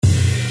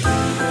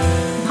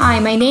Hi,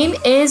 my name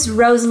is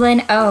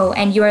Rosalind O,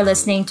 and you are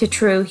listening to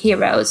True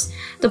Heroes,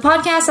 the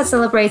podcast that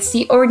celebrates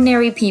the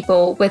ordinary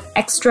people with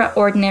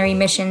extraordinary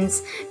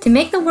missions to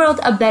make the world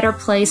a better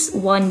place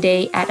one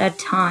day at a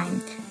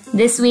time.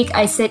 This week,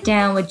 I sit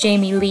down with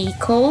Jamie Lee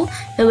Cole,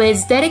 who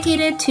is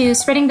dedicated to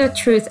spreading the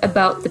truth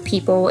about the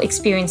people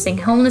experiencing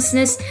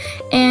homelessness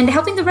and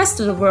helping the rest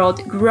of the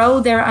world grow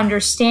their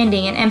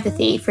understanding and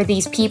empathy for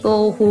these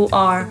people who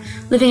are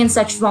living in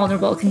such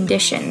vulnerable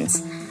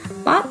conditions.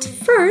 But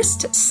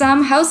first,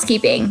 some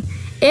housekeeping.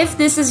 If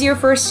this is your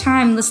first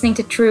time listening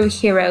to True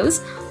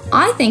Heroes,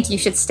 I think you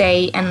should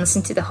stay and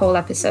listen to the whole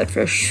episode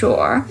for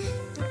sure.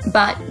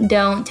 But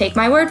don't take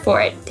my word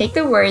for it. Take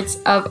the words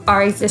of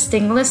our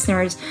existing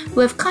listeners who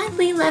have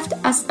kindly left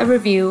us a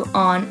review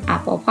on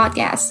Apple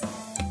Podcasts.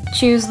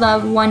 Choose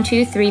Love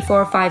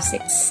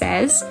 123456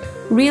 says,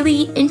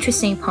 really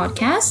interesting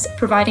podcast,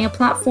 providing a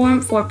platform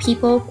for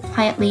people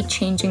quietly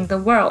changing the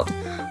world.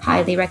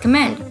 Highly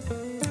recommend.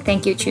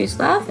 Thank you, Choose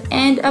Love.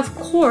 And of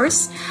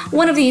course,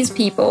 one of these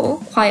people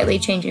quietly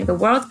changing the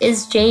world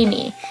is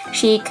Jamie.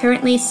 She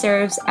currently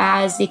serves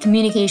as the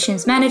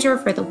communications manager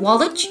for The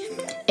Wollage,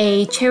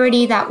 a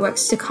charity that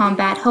works to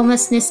combat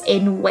homelessness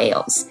in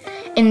Wales.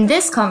 In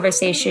this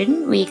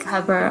conversation, we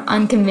cover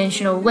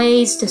unconventional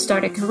ways to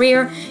start a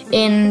career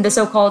in the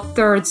so-called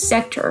third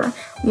sector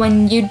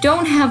when you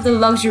don't have the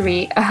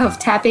luxury of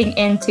tapping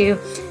into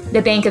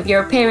the bank of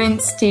your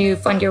parents to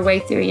fund your way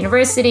through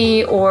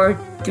university or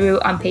through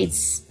unpaid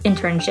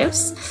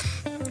internships.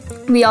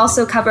 We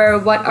also cover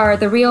what are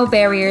the real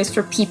barriers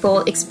for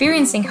people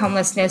experiencing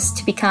homelessness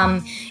to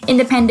become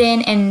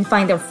independent and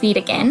find their feet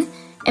again.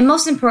 And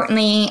most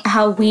importantly,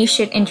 how we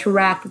should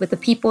interact with the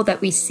people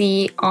that we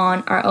see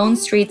on our own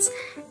streets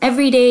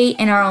every day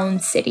in our own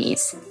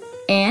cities.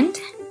 And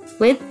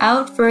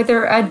without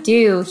further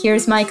ado,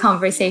 here's my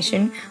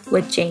conversation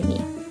with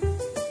Jamie.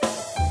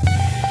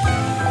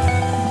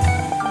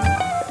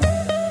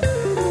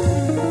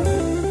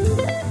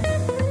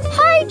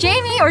 Hi,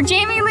 Jamie or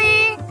Jamie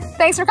Lee.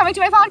 Thanks for coming to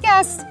my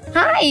podcast.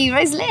 Hi,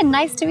 Rosalind.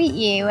 Nice to meet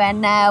you.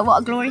 And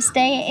what a glorious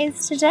day it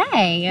is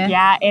today.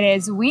 Yeah, it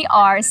is. We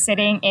are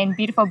sitting in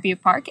beautiful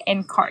Butte Park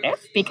in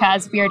Cardiff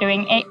because we are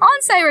doing an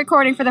on-site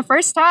recording for the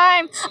first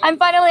time. I'm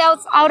finally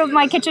out of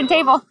my kitchen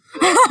table.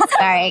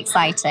 Very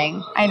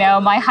exciting. I know,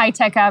 my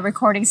high-tech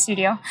recording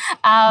studio.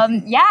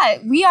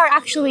 We are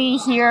actually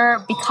here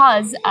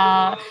because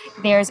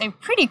there's a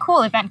pretty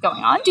cool event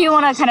going on. Do you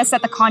want to kind of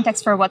set the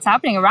context for what's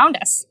happening around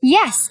us?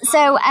 Yes.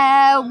 So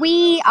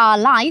we are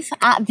live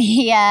at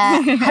the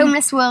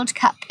Homeless World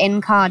Cup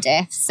in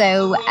Cardiff.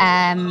 So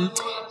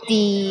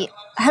the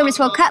Homeless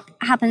World Cup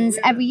happens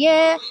every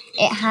year.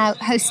 It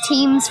hosts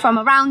teams from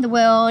around the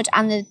world,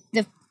 and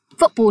the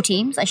football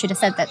teams, I should have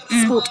said that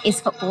sport is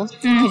football,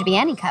 could be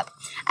any cup.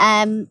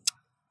 The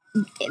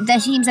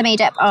teams are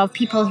made up of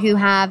people who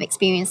have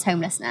experienced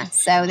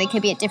homelessness. So they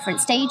could be at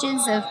different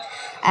stages of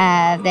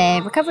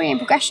their recovery and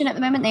progression at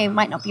the moment. They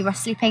might not be rough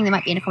sleeping, they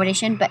might be in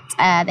accommodation, but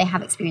they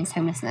have experienced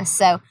homelessness.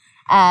 So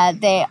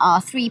there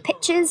are 3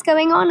 pitches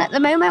going on at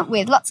the moment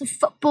with lots of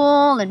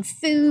football and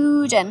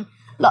food and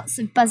lots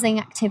of buzzing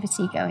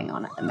activity going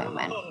on at the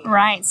moment.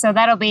 Right, so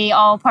that'll be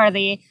all part of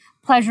the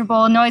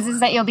pleasurable noises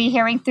that you'll be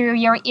hearing through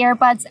your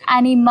earbuds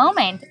any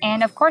moment.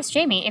 And of course,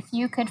 Jamie, if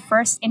you could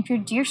first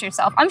introduce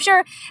yourself. I'm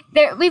sure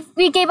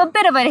we gave a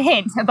bit of a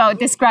hint about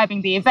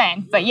describing the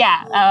event, but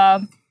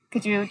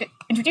could you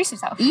introduce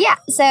yourself? Yeah,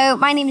 so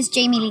my name is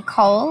Jamie Lee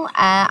Cole.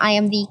 I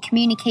am the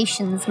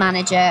communications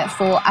manager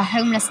for a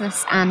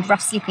homelessness and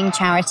rough sleeping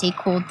charity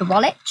called The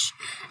Wollage.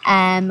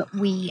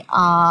 We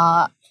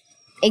are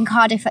in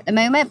Cardiff at the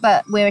moment,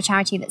 but we're a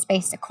charity that's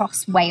based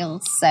across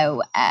Wales.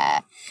 So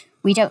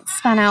we don't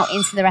span out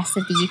into the rest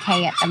of the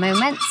UK at the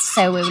moment.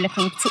 So we're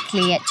looking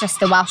particularly at just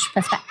the Welsh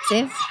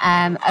perspective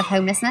of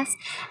homelessness.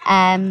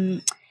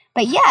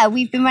 But yeah,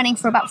 we've been running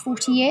for about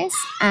 40 years.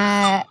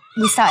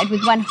 We started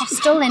with one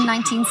hostel in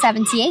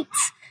 1978.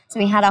 So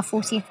we had our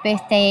 40th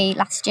birthday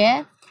last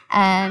year,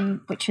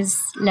 which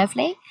was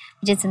lovely.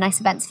 We did some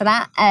nice events for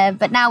that.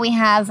 But now we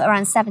have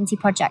around 70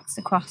 projects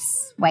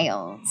across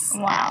Wales.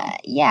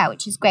 Wow.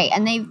 Which is great.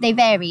 And they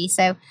vary.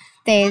 So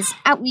there's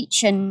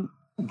outreach and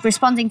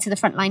responding to the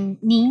frontline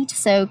need.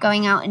 So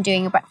going out and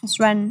doing a breakfast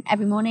run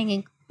every morning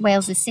in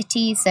Wales'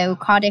 cities. So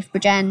Cardiff,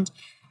 Bridgend,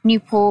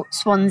 Newport,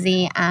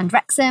 Swansea and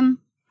Wrexham.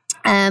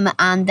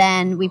 And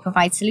then we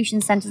provide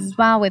solution centres as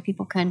well, where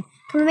people can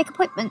come and make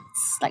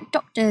appointments, like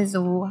doctors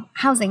or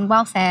housing,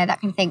 welfare,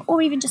 that kind of thing,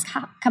 or even just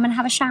come and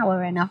have a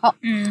shower and a hot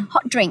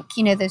drink,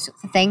 those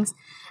sorts of things.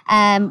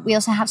 We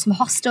also have some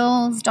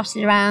hostels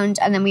dotted around,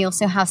 and then we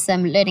also have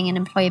some learning and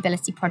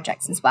employability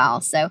projects as well.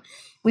 So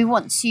we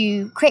want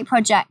to create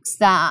projects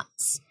that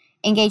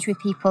engage with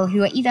people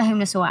who are either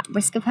homeless or at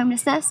risk of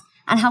homelessness,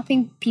 and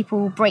helping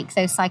people break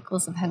those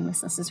cycles of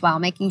homelessness as well,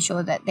 making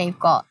sure that they've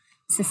got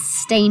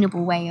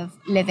sustainable way of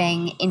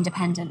living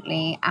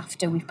independently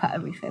after we've put a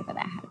roof over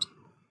their head.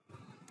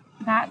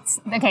 That's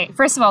okay.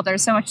 First of all,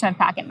 there's so much to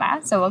unpack in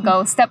that, so we'll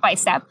go step by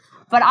step.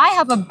 But I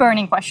have a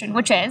burning question,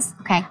 which is,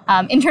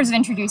 in terms of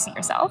introducing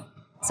yourself,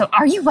 So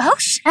are you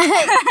Welsh?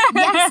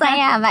 Yes, I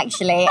am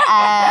actually.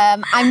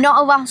 I'm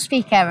not a Welsh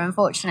speaker,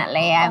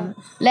 unfortunately. I'm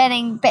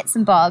learning bits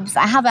and bobs.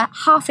 I have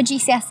half a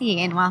GCSE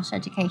in Welsh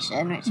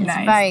education, which is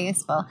very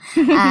useful.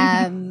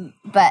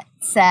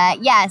 So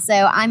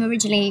I'm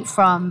originally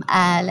from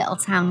a little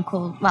town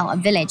a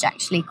village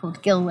actually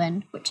called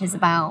Gilwyn, which is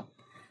about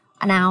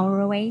an hour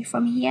away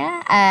from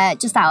here,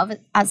 just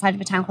outside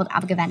of a town called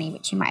Abergavenny,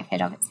 which you might have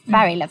heard of. It's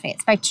very lovely.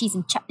 It's very cheese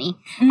and chutney.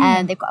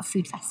 They've got a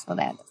food festival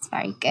there that's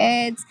very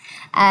good.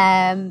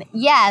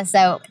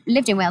 So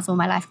lived in Wales all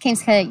my life. Came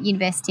to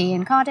university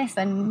in Cardiff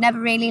and never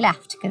really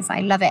left because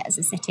I love it as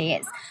a city.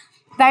 It's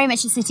very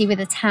much a city with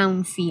a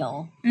town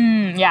feel.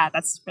 Yeah,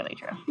 that's really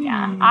true.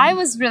 Yeah, I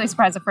was really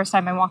surprised the first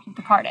time I walked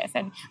into Cardiff,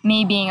 and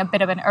me being a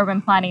bit of an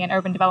urban planning and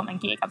urban development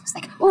geek, I was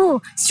like,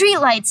 oh,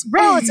 streetlights,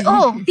 roads,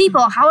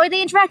 people, how are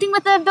they interacting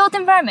with the built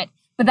environment?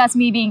 But that's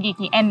me being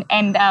geeky,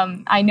 and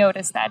I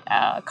noticed that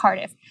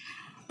Cardiff,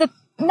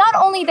 not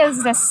only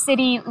does the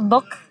city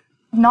look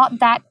not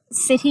that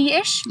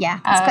city-ish. Yeah,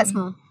 it's quite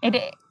small.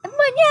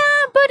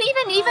 But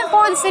even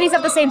for the cities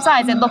of the same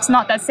size, it looks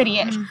not that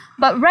city-ish.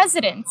 But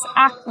residents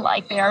act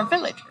like they are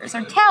villagers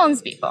or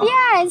townspeople.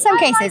 Yeah, in some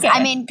cases.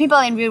 I mean, people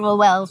in rural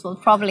Wales will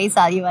probably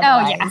tell you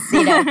otherwise.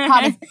 Oh,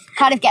 yeah.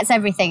 Cardiff gets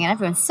everything and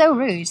everyone's so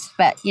rude.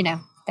 But, they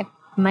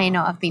may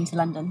not have been to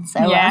London. So,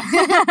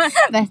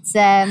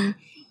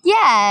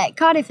 yeah.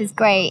 Cardiff is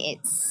great.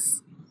 It's,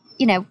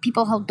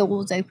 people hold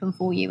doors open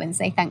for you and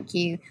say thank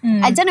you.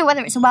 I don't know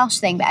whether it's a Welsh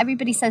thing, but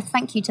everybody says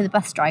thank you to the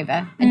bus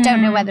driver. I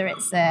don't know whether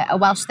it's a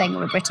Welsh thing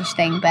or a British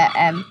thing, but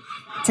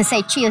to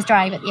say cheers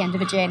drive at the end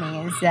of a journey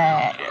is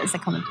a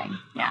common thing.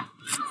 Yeah.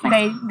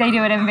 They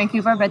do it in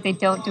Vancouver, but they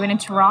don't do it in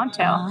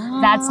Toronto.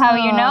 That's how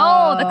you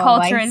know the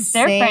culture is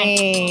different.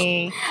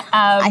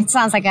 It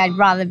sounds like I'd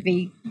rather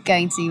be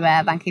going to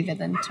Vancouver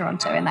than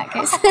Toronto in that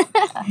case.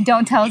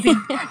 Don't tell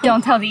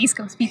the East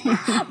Coast people.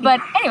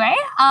 But anyway,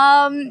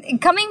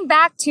 coming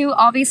back to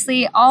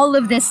obviously all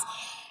of this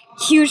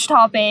huge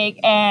topic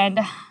and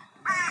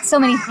so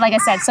many, like I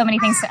said, so many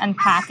things to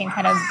unpack in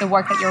kind of the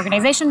work that your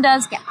organization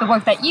does, the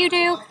work that you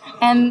do,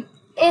 and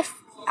if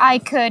I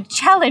could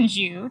challenge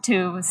you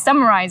to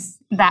summarize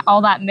all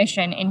that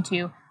mission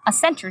into a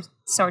sentence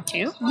or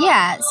two.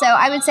 Yeah, so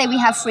I would say we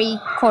have 3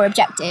 core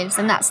objectives,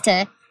 and that's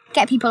to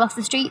get people off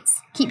the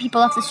streets, keep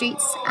people off the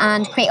streets,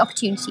 and create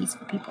opportunities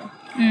for people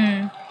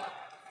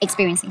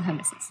experiencing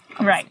homelessness.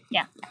 Right,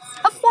 yeah.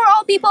 For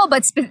all people,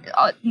 but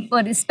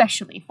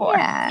especially for...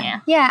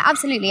 Yeah,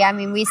 absolutely. I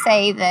mean, we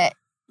say that,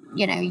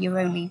 you're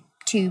only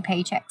 2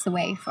 paychecks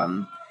away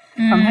from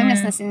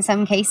homelessness in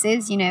some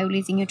cases,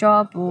 losing your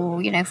job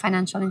or,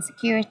 financial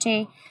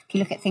insecurity. If you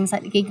look at things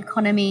like the gig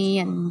economy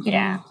and,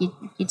 your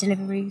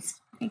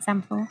Deliveroo's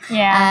example,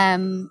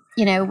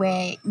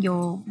 where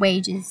your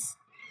wage is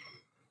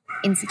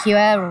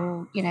insecure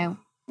or,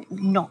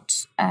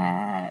 not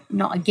a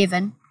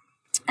given,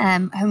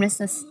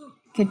 homelessness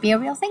could be a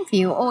real thing for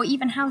you, or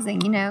even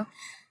housing,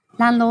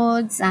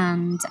 landlords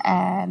and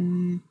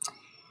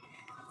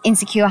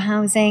insecure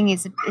housing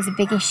is a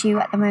big issue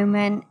at the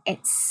moment.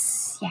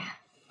 It's tough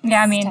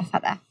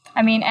out there.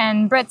 I mean,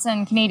 and Brits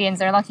and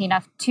Canadians are lucky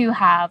enough to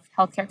have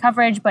healthcare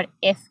coverage, but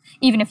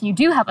even if you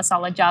do have a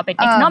solid job,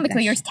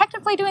 economically you're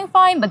technically doing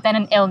fine, but then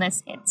an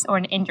illness hits or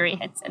an injury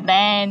hits, and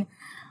then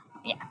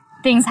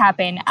things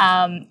happen.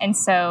 And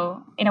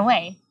so in a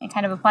way, it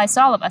kind of applies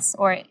to all of us,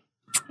 all of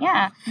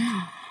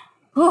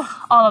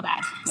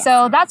that. Yes.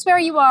 So that's where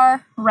you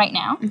are right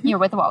now. You're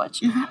with the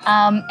Woolwich.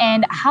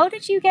 And how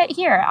did you get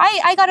here?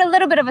 I got a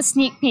little bit of a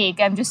sneak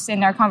peek. Just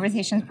in our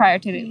conversations prior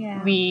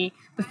to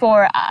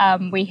before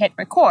we hit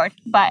record.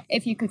 But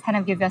if you could kind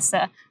of give us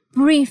a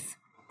brief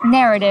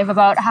narrative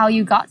about how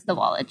you got to the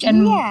Woolwich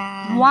and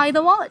why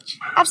the Woolwich.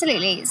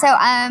 Absolutely. So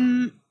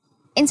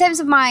in terms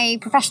of my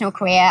professional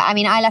career, I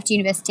mean, I left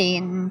university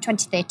in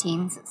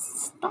 2013, so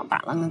it's not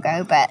that long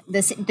ago, but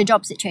the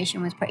job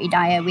situation was pretty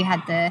dire. We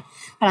had the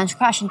financial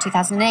crash in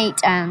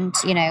 2008, and,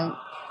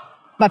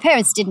 my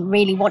parents didn't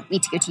really want me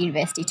to go to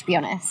university, to be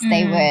honest.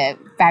 They were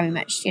very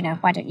much,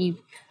 why don't you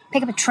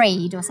pick up a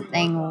trade or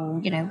something,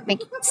 or,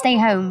 stay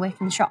home, work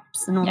in the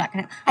shops and all that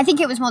kind of... I think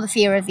it was more the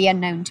fear of the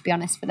unknown, to be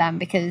honest, for them,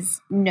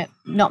 because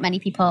not many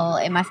people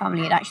in my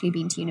family had actually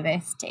been to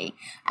university.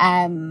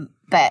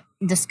 But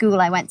the school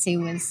I went to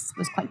was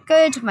quite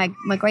good. My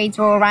grades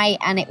were all right,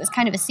 and it was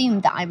kind of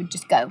assumed that I would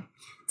just go.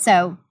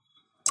 So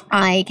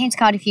I came to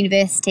Cardiff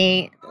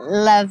University,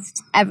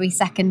 loved every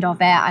second of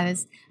it. I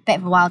was a bit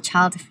of a wild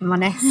child, if I'm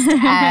honest.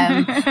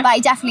 But I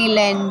definitely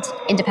learned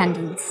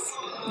independence.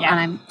 Yeah. And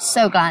I'm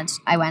so glad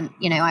I went.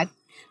 I've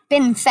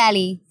been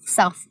fairly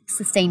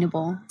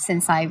self-sustainable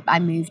since I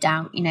moved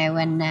out,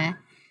 and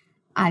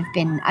I've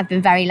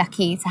been very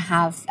lucky to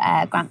have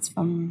grants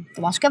from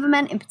the Welsh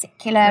Government in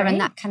particular, and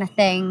that kind of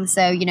thing.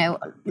 So,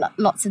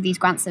 lots of these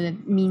grants are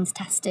means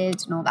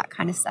tested and all that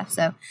kind of stuff.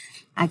 So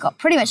I got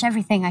pretty much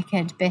everything I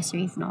could,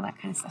 bursaries and all that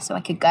kind of stuff, so I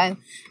could go.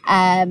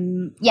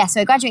 So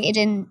I graduated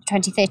in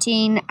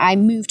 2013. I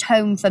moved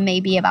home for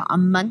maybe about a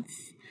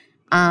month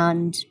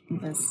and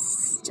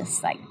was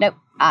just like, nope,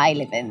 I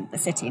live in the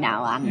city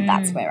now and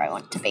that's where I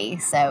want to be.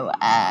 So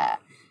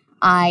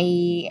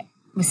I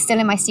was still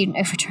in my student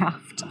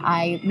overdraft.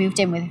 I moved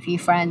in with a few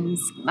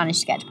friends,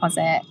 managed to get a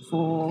deposit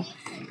for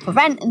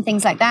rent and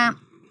things like that.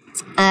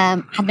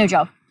 Had no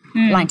job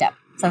lined up.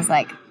 So I was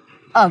like,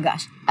 oh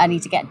gosh, I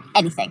need to get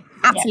anything,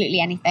 absolutely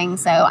anything.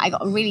 So I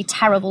got a really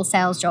terrible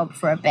sales job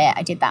for a bit.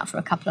 I did that for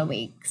a couple of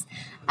weeks.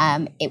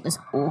 It was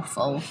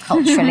awful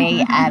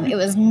culturally. It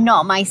was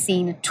not my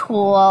scene at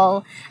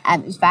all.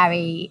 It was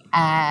very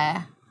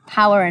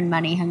power and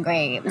money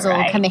hungry. It was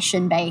all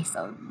commission based.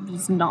 So it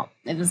was not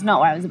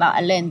what I was about.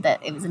 I learned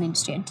that it was an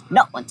industry I did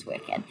not want to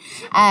work in.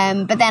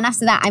 But then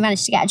after that, I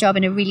managed to get a job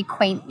in a really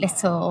quaint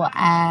little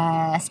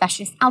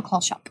specialist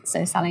alcohol shop.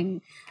 So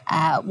selling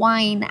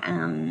wine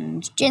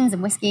and gins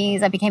and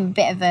whiskies. I became a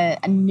bit of a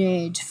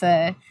nerd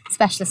for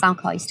specialist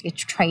alcohol. I used to go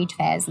to trade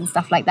fairs and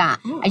stuff like that.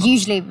 Ooh. I'd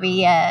usually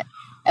be a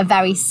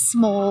very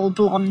small,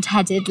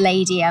 blonde-headed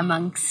lady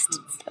amongst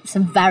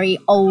some very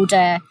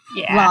older,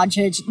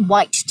 larger,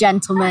 white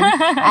gentlemen,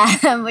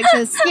 which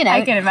was,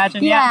 I can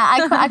imagine.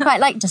 I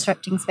quite like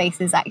disrupting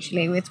spaces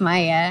actually with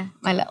my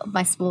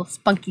my small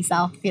spunky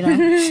self, So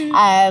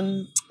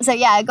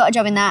I got a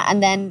job in that,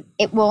 and then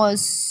it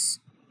was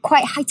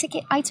quite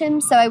high-ticket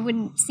items, so I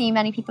wouldn't see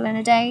many people in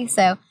a day.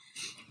 So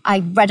I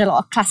read a lot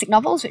of classic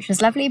novels, which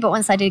was lovely. But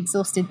once I'd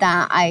exhausted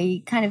that,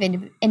 I kind of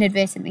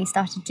inadvertently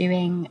started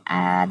doing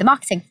the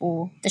marketing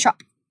for the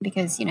shop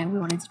because, we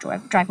wanted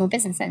to drive more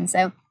business in.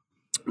 So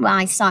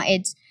I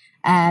started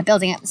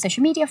building up the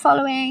social media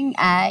following,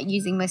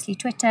 using mostly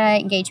Twitter,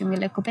 engaging with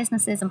local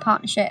businesses and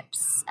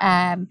partnerships.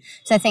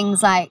 So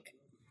things like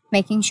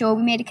making sure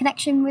we made a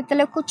connection with the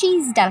local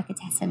cheese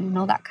delicatessen and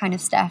all that kind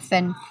of stuff,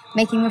 and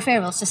making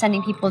referrals, to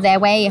sending people their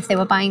way if they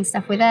were buying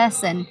stuff with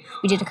us. And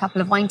we did a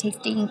couple of wine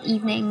tasting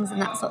evenings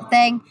and that sort of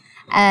thing,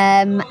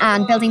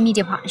 and building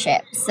media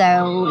partnerships.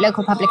 So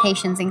local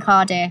publications in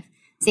Cardiff,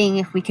 seeing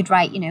if we could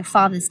write,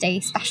 Father's Day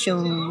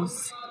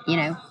specials,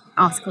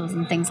 articles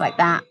and things like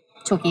that,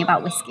 talking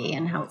about whiskey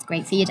and how it's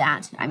great for your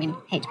dad. I mean,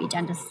 hate to be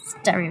gender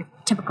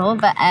stereotypical,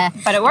 but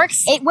it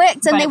works. It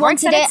worked, and they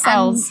wanted it.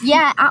 Sells. And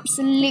yeah,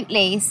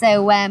 absolutely.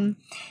 So so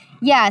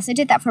I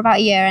did that for about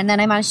a year, and then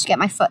I managed to get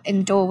my foot in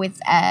the door with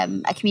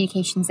a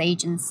communications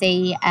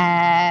agency.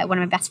 One of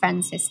my best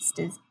friends, his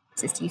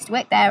sister used to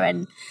work there,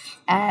 and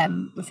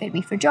referred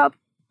me for a job,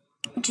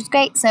 which was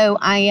great. So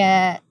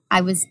I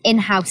was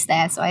in-house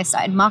there, so I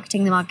started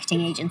marketing the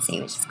marketing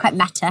agency, which is quite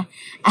meta.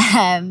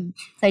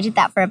 So I did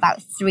that for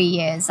about 3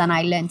 years, and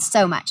I learned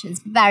so much. It was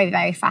very,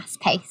 very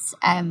fast-paced.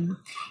 It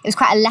was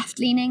quite a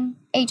left-leaning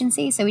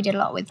agency, so we did a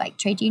lot with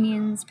trade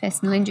unions,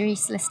 personal injury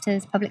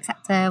solicitors, public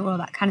sector, all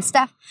that kind of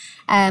stuff.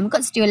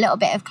 Got to do a little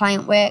bit of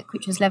client work,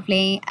 which was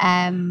lovely.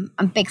 I'm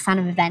a big fan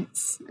of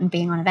events and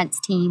being on events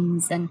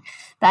teams, and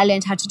I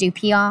learned how to do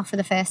PR for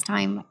the first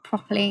time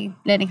properly,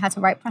 learning how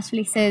to write press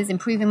releases,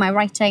 improving my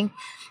writing.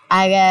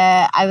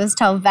 I was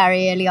told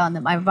very early on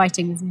that my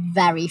writing was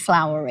very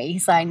flowery,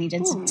 so I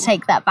needed to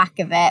take that back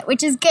a bit,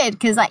 which is good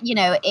because,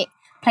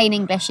 plain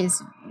English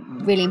is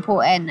really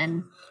important,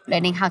 and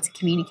learning how to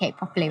communicate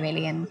properly,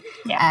 really, and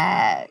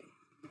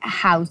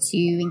how to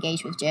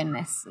engage with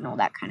journalists and all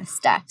that kind of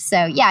stuff. So,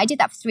 I did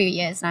that for 3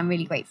 years, and I'm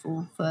really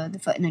grateful for the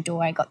foot in the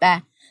door I got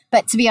there.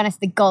 But to be honest,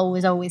 the goal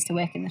was always to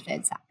work in the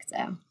third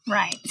sector.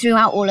 Right.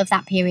 Throughout all of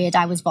that period,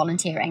 I was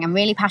volunteering. I'm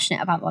really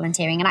passionate about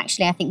volunteering. And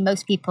actually, I think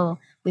most people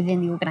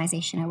within the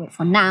organisation I work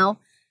for now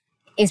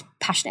is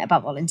passionate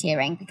about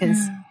volunteering, because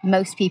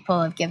most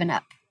people have given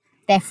up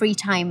their free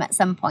time at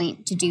some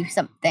point to do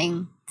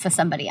something for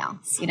somebody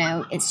else.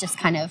 It's just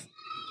kind of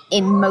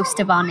in most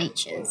of our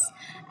natures.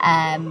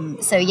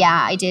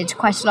 I did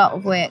quite a lot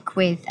of work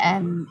with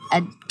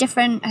a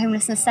different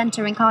homelessness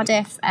centre in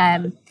Cardiff,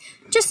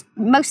 just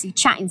mostly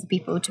chatting to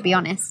people, to be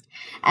honest.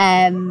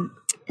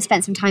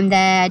 Spent some time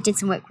there, did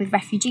some work with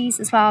refugees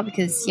as well,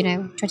 because,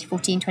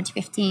 2014,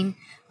 2015,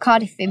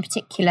 Cardiff in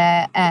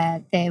particular,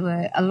 there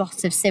were a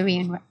lot of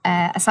Syrian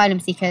asylum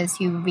seekers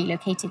who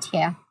relocated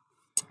here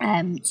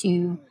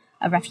to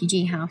a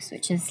refugee house,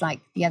 which is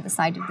like the other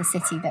side of the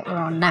city that we're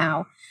on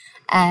now.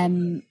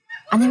 And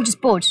they were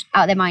just bored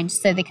out of their minds,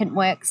 so they couldn't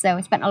work. So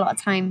I spent a lot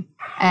of time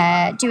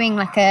doing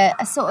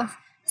a sort of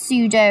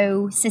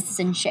pseudo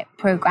citizenship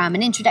program,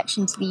 an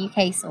introduction to the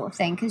UK sort of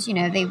thing, because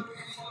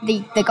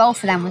the goal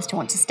for them was to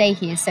want to stay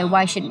here. So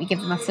why shouldn't we give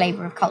them a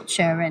flavour of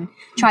culture and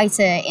try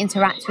to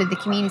interact with the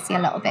community a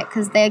little bit,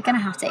 because they're going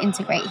to have to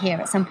integrate here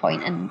at some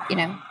point, and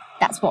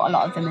that's what a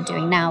lot of them are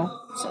doing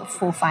now, sort of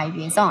 4 or 5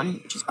 years on,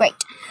 which is great.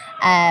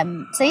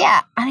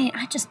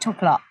 I just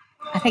talk a lot.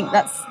 I think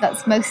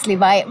that's mostly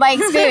my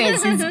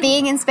experience is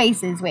being in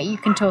spaces where you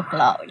can talk a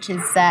lot, which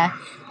is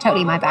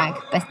totally my bag.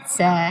 But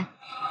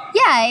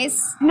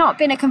it's not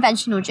been a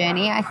conventional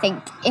journey. I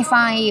think if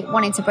I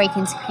wanted to break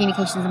into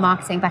communications and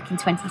marketing back in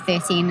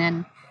 2013,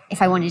 and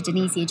if I wanted an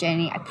easier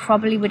journey, I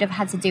probably would have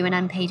had to do an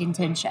unpaid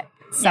internship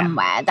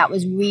somewhere. Yeah. That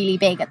was really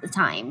big at the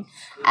time.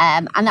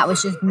 And that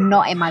was just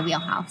not in my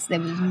wheelhouse. There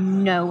was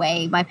no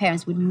way. My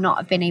parents would not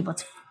have been able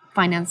to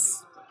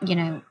finance,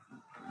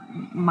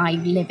 my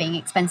living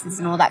expenses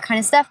and all that kind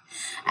of stuff.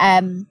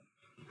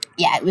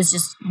 yeah, it was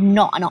just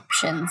not an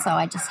option. So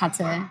I just had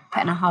to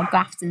put in a hard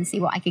graft and see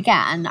what I could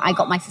get. And I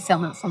got my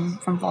fulfillment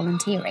from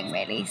volunteering,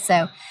 really.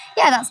 So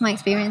yeah, that's my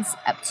experience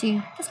up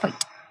to this point.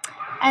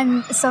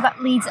 And so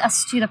that leads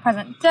us to the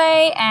present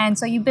day. And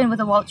so you've been with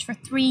the Woolwich for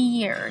 3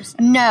 years.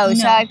 No,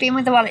 so I've been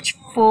with the Woolwich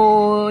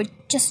for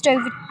just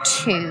over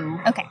 2.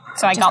 Okay,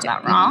 so I got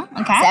that wrong.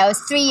 Okay. So it was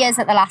 3 years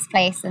at the last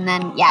place, and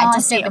then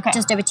just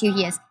over 2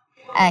 years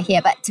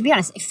here. But to be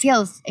honest, it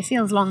feels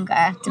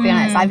longer. To be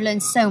honest, I've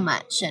learned so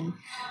much, and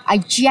I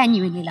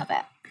genuinely love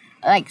it.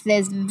 Like,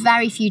 there's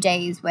very few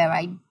days where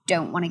I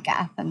don't want to get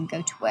up and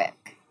go to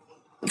work,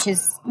 which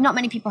is not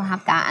many people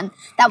have that, and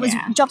that was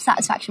job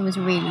satisfaction was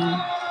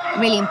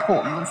really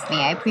important for me.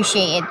 I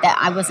appreciated that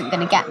I wasn't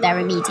going to get there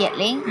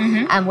immediately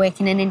and work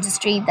in an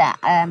industry that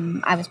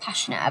I was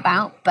passionate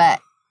about,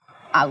 but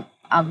I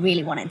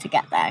really wanted to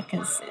get there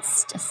because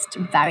it's just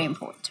very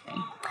important to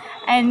me.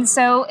 And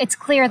so it's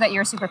clear that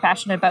you're super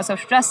passionate about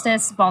social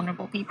justice,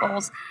 vulnerable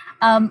peoples,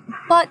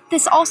 but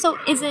this also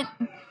isn't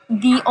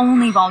the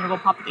only vulnerable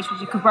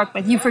populations you could work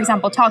with. You, for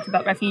example, talked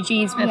about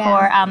refugees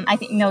before. I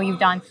think you've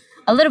done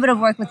a little bit of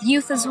work with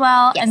youth as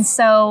well. Yes. And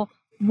so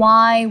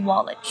why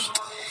Woolwich?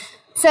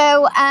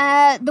 So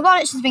the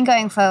Woolwich has been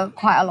going for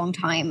quite a long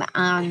time,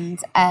 and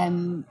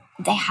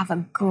they have a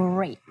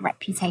great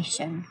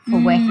reputation for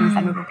working with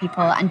vulnerable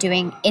people and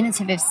doing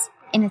innovative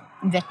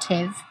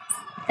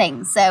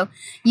things. So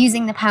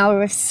using the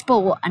power of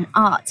sport and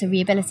art to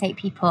rehabilitate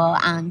people,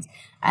 and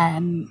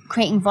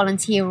creating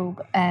volunteer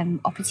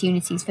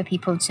opportunities for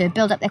people to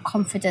build up their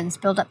confidence,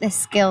 build up their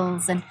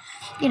skills, and,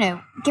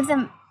 give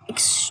them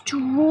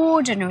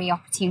extraordinary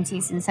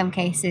opportunities in some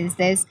cases.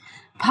 There's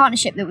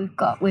partnership that we've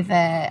got with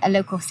a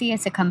local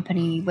theatre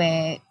company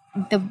where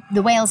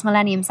the Wales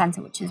Millennium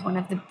Centre, which is one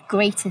of the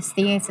greatest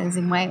theatres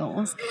in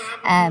Wales,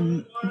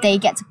 they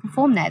get to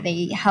perform there.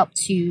 They help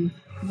to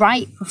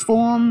write,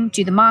 perform,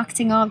 do the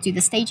marketing of, do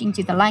the staging,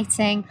 do the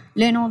lighting,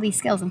 learn all these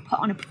skills and put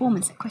on a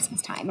performance at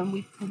Christmas time.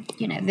 And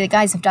the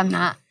guys have done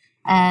that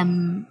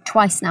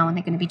twice now, and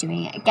they're going to be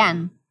doing it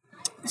again.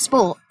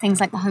 Sport, things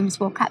like the Home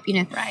Sport Cup,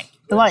 Right.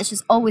 The Woolwich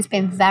has always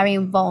been very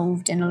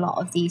involved in a lot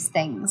of these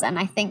things, and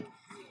I think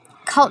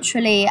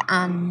culturally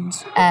and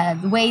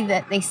the way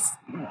that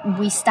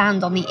we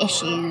stand on the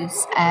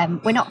issues,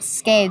 we're not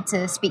scared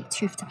to speak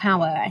truth to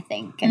power, I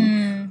think,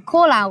 and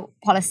call out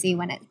policy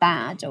when it's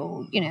bad,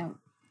 or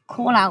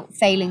call out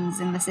failings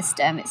in the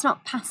system. It's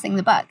not passing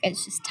the buck;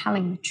 it's just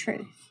telling the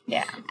truth.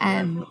 Yeah.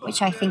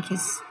 Which I think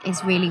is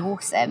really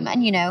awesome.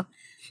 And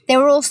there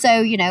were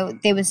also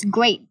there was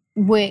great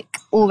work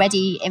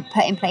already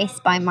put in place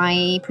by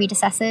my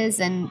predecessors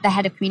and the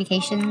head of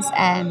communications,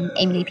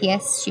 Amy Lee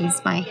Pierce. She's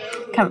my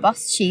current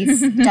boss.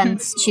 She's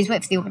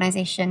worked for the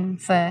organisation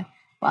for,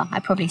 well,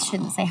 I probably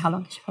shouldn't say how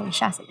long, she probably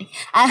shout at me,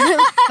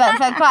 but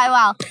for quite a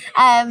while.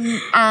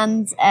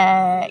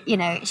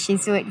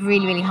 She's worked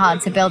really, really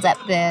hard to build up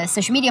the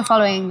social media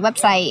following,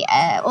 website,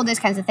 all those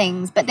kinds of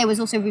things. But there was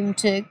also room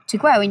to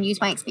grow and use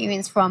my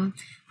experience from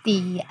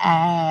the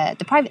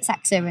private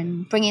sector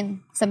and bring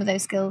in some of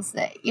those skills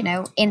that,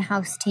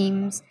 in-house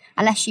teams,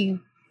 unless you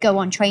go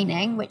on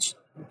training, which,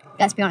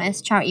 let's be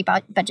honest, charity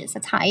budgets are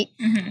tight,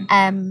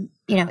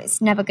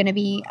 it's never going to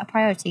be a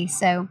priority.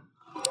 So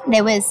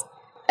there was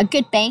a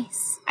good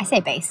base. I say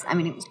base, I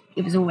mean,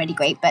 it was already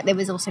great, but there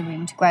was also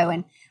room to grow.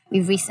 And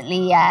we've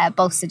recently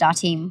bolstered our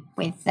team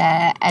with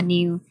a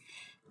new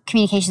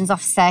communications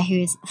officer who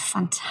is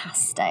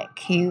fantastic,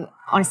 who,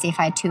 honestly, if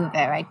I had 2 of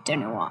her, I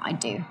don't know what I'd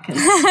do,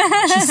 because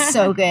she's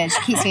so good.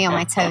 She keeps me on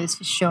my toes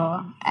for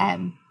sure.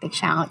 Big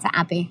shout out to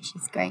Abby.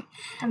 She's great.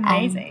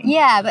 Amazing.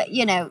 But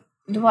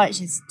the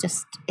Woolwich is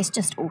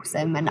just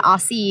awesome. And our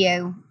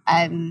CEO,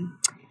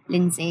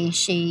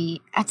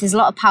 Lindsay, there's a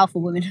lot of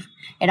powerful women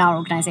in our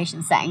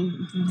organisation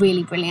setting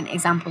really brilliant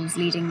examples,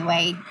 leading the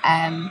way.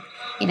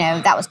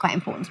 That was quite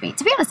important to me.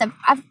 To be honest,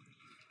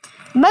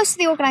 most of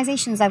the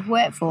organisations I've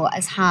worked for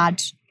has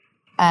had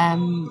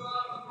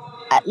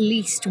at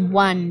least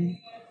one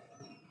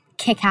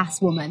kick-ass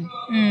woman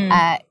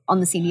on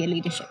the senior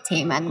leadership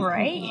team, and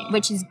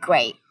which is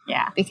great.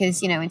 Yeah,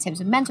 because in terms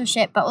of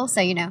mentorship, but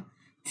also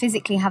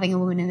physically having a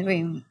woman in the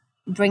room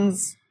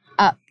brings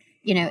up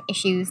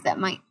issues that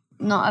might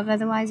not have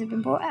otherwise have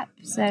been brought up.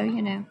 So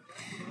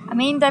I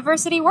mean,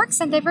 diversity works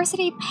and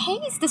diversity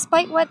pays,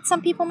 despite what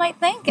some people might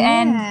think.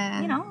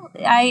 Yeah.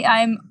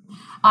 And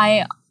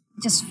I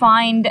just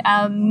find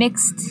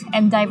mixed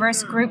and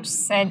diverse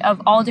groups and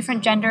of all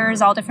different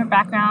genders, all different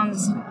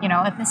backgrounds,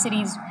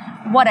 ethnicities,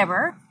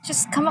 whatever,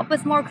 just come up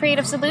with more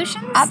creative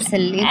solutions.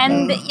 Absolutely.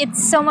 And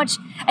it's so much,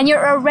 and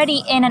you're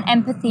already in an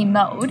empathy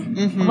mode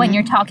when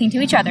you're talking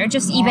to each other,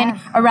 just even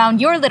around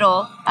your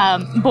little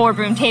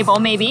boardroom table,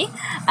 maybe.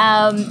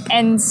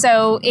 And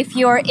so if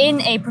you're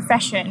in a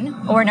profession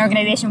or an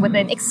organization with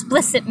an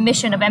explicit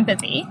mission of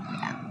empathy,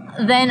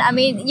 then, I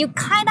mean, you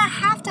kind of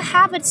have to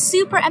have a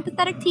super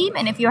empathetic team.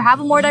 And if you have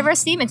a more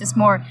diverse team, it's just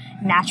more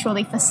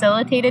naturally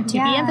facilitated to be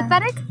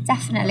empathetic.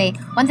 Definitely.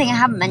 One thing I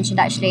haven't mentioned,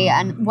 actually,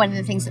 and one of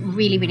the things that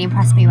really, really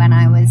impressed me when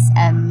I was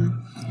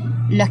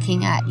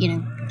looking at,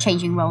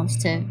 changing roles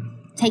to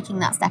taking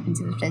that step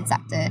into the third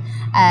sector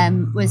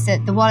was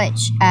that the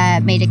Woolwich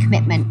made a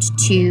commitment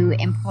to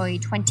employ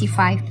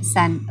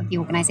 25% of the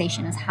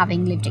organisation as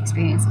having lived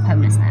experience of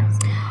homelessness.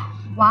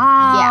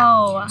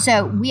 Wow. Yeah.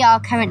 So we are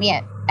currently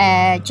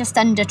at just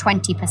under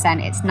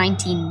 20%. It's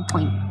 19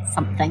 point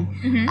something.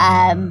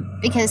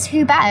 Because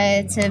who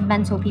better to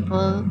mentor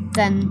people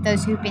than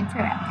those who've been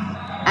through it?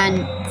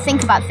 And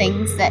think about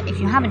things that if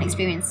you haven't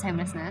experienced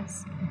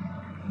homelessness,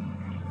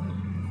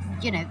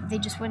 they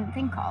just wouldn't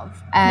think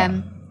of.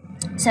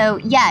 So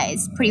yeah,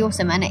 it's pretty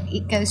awesome, and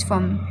it goes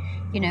from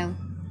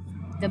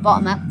the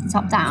bottom up, the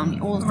top down,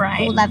 all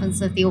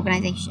levels of the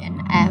organisation.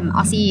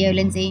 Our CEO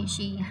Lindsay,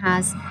 she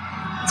has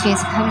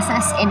experience of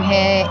homelessness in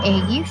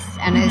her youth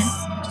and has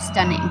just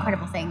done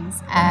incredible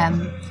things.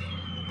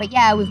 But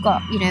yeah, we've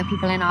got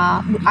people in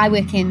I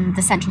work in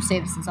the central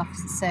services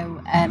office,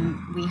 so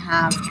we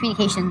have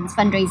communications,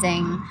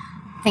 fundraising,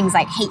 things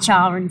like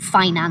HR and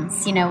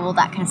finance, all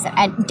that kind of stuff,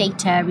 and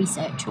data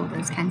research, all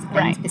those kinds of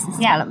things, business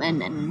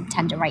development and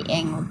tender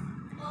writing,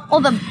 all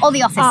the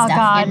office stuff.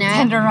 God,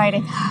 tender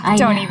writing.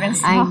 Don't even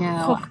stop. I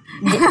know.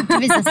 The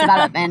business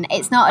development.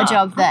 It's not a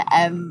job that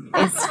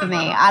is for me.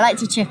 I like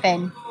to chip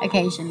in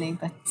occasionally,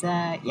 but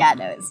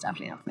it's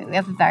definitely not for me. We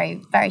have a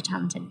very, very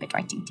talented bid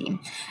writing team,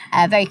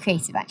 very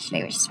creative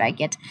actually, which is very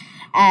good.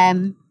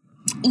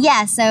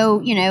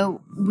 So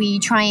we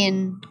try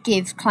and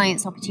give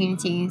clients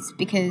opportunities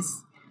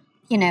because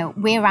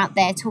we're out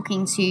there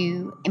talking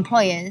to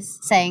employers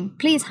saying,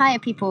 please hire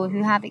people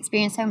who have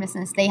experienced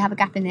homelessness. They have a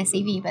gap in their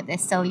CV, but they're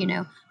still,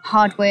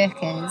 hard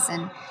workers,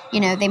 and,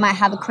 they might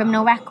have a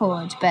criminal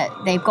record, but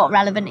they've got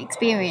relevant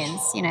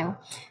experience.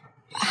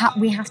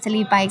 We have to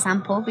lead by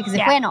example, because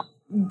if we're not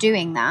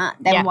doing that,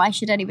 then why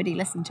should anybody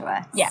listen to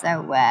us? Yeah.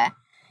 So,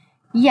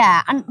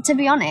 and to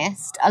be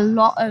honest, a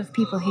lot of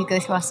people who go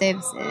through our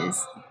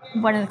services,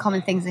 one of the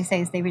common things they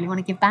say is they really want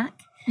to give back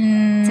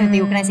to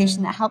the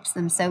organisation that helps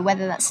them. So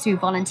whether that's through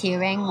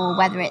volunteering or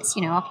whether it's,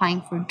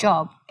 applying for a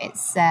job,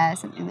 it's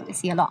something that we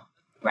see a lot.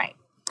 Right.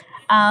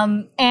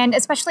 And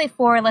especially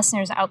for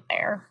listeners out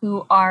there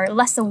who are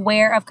less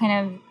aware of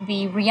kind of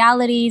the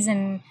realities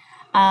and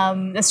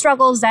the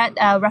struggles that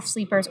rough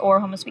sleepers or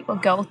homeless people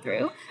go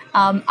through.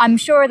 I'm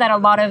sure that a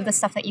lot of the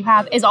stuff that you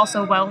have is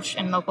also Welsh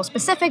and local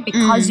specific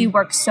because you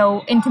work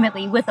so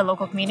intimately with the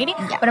local community.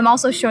 Yeah. But I'm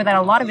also sure that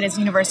a lot of it is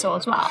universal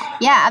as well.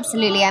 Yeah,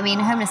 absolutely. I mean,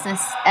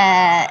 homelessness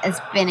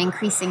has been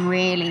increasing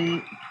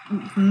really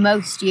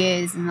most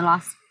years in the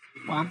last,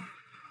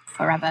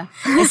 forever.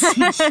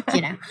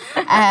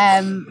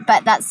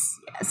 But that's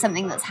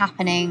something that's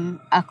happening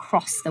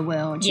across the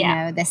world.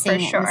 They're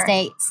seeing it in the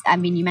States. I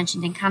mean, you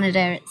mentioned in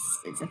Canada,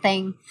 it's a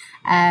thing.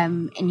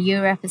 In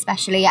Europe,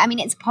 especially. I mean,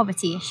 it's a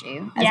poverty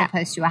issue as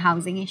opposed to a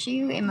housing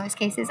issue in most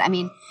cases. I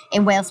mean,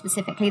 in Wales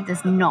specifically,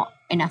 there's not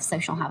enough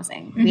social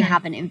housing. We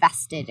haven't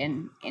invested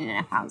in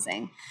enough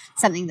housing.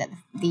 Something that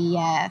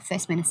the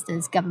First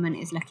Minister's government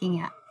is looking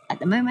at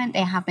the moment.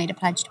 They have made a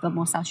pledge to build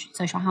more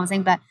social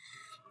housing, but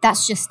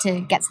that's just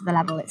to get to the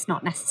level. It's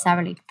not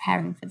necessarily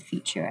preparing for the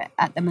future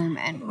at the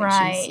moment, which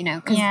is,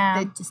 because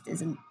there just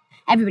isn't.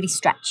 Everybody's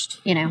stretched,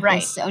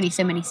 There's only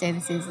so many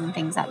services and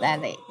things out there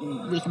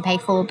that we can pay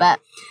for. But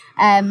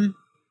sorry,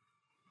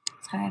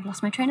 I've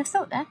lost my train of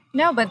thought there.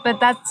 No, but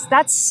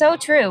that's so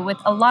true with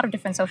a lot of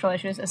different social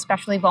issues,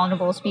 especially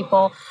vulnerable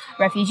people.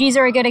 Refugees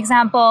are a good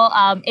example.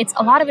 It's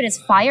a lot of it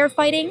is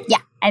firefighting. Yeah.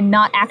 And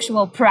not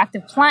actual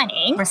proactive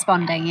planning.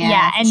 Responding,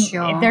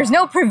 and there's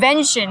no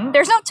prevention.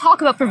 There's no talk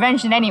about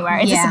prevention anywhere.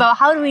 It's just about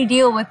how do we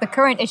deal with the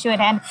current issue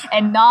at hand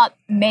and not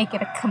make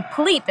it a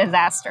complete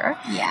disaster.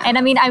 Yeah. And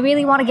I mean, I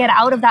really want to get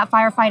out of that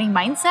firefighting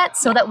mindset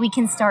so that we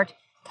can start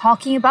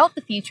talking about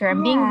the future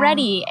and being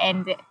ready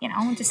and,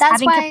 just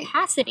having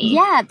capacity.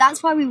 Yeah,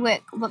 that's why we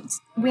work.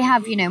 We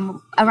have,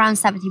 around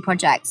 70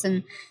 projects,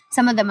 and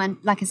some of them are,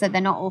 like I said,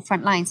 they're not all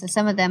frontline. So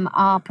some of them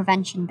are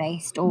prevention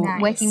based or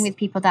working with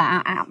people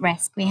that are at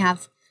risk. We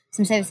have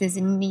some services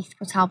in Neath,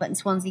 Port Talbot and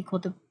Swansea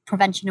called the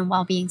Prevention and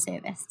Wellbeing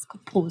Service. It's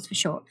called PAWS for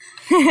short.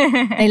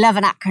 They love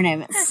an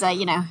acronym. It's,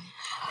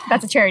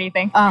 That's a charity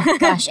thing. Oh,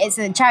 gosh. It's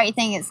a charity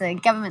thing. It's a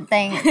government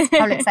thing. It's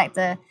public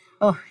sector.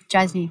 Oh, it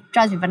drives me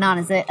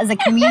bananas as a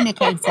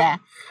communicator.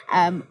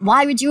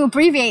 Why would you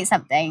abbreviate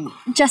something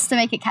just to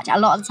make it catchy? A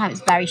lot of the time it's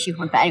very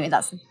shoehorned, but anyway,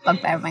 that's a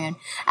bugbear of my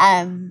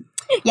own.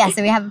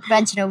 So we have a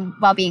prevention and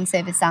wellbeing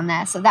service down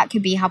there. So that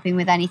could be helping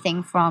with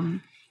anything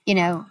from,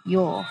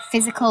 your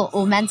physical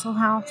or mental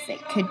health.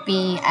 It could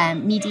be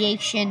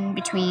mediation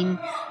between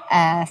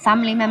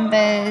family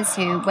members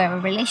where a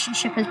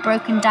relationship has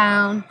broken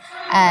down,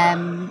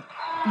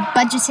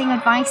 budgeting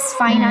advice,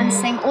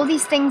 financing, all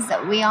these things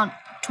that we aren't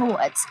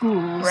taught at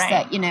schools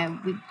that,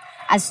 we,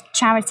 as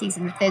charities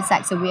in the third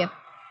sector, we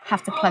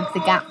have to plug the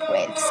gap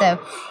with. So,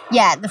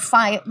 the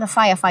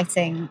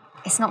firefighting,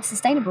 it's not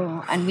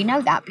sustainable. And we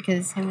know that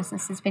because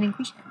homelessness has been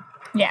increasing.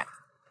 Yeah.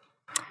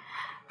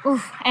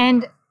 Oof.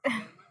 And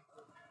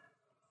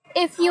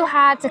if you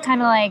had to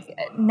kind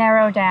of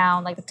narrow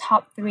down the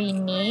top 3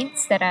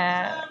 needs that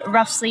a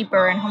rough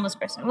sleeper and homeless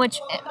person, which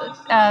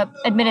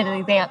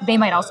admittedly they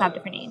might also have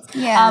different needs.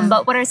 Yeah.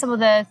 But what are some of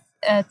the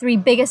three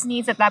biggest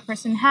needs that that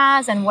person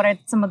has, and what are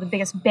some of the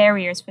biggest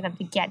barriers for them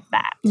to get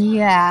that?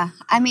 Yeah,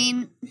 I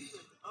mean,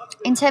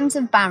 in terms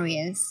of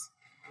barriers,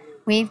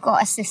 we've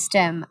got a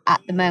system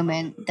at the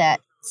moment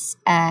that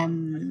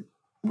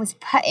was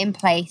put in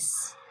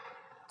place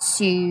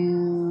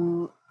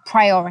to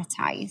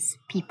prioritize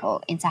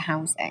people into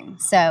housing.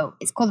 So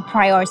it's called the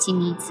priority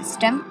needs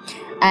system.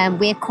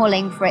 We're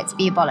calling for it to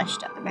be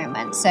abolished at the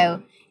moment.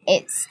 So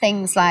it's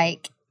things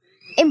like,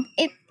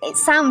 it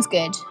sounds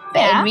good,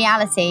 but in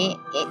reality,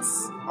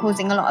 it's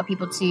causing a lot of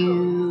people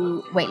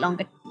to wait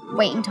longer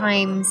waiting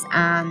times,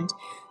 and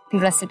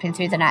people are slipping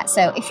through the net.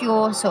 So if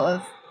you're sort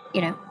of,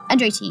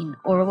 under 18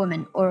 or a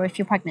woman, or if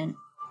you're pregnant,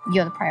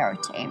 you're the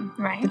priority.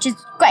 Right. Which is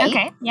great.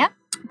 Okay, yeah.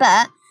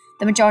 But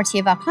the majority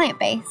of our client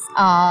base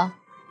are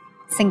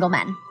single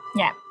men.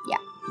 Yeah. Yeah.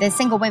 There's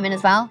single women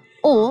as well,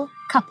 or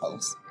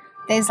couples.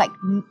 There's like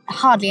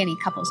hardly any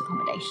couples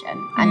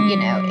accommodation. And,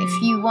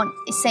 if you want,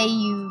 say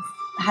you've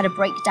had a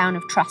breakdown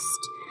of trust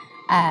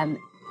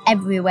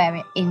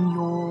everywhere in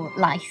your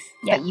life,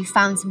 but you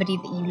found somebody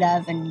that you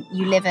love and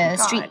you live a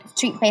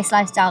street-based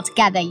lifestyle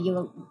together,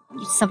 you're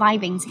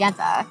surviving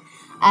together,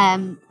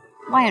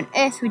 why on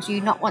earth would you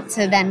not want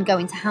to then go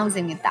into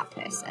housing with that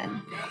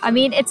person? I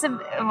mean, it's a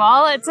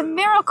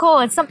miracle.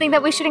 It's something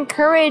that we should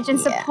encourage and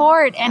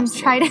support and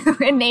try to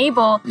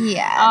enable.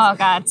 Yeah. Oh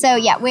God. So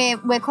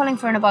we're calling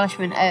for an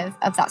abolishment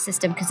of that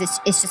system, because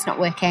it's just not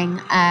working.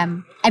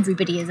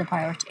 Everybody is a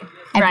priority.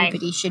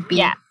 Everybody should be.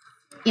 Yeah.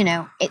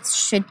 It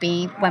should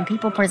be when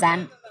people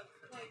present,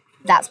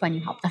 that's when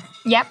you help them.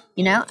 Yep.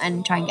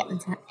 And try and get them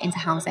into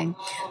housing.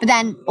 But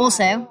then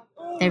also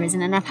there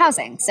isn't enough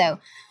housing. So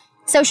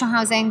social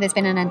housing, there's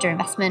been an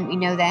underinvestment. We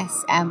know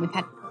this. We've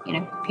had,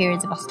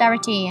 periods of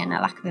austerity and a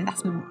lack of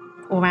investment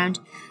all around.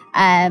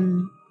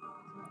 And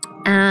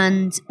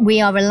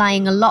we are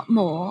relying a lot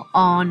more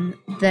on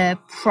the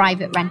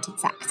private rented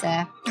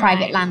sector,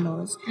 private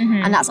landlords.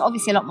 Mm-hmm. And that's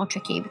obviously a lot more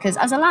tricky, because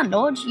as a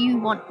landlord, you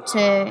want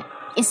to...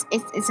 It's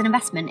an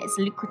investment. It's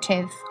a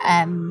lucrative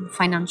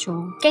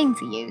financial gain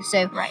for you.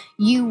 So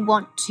you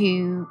want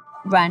to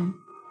run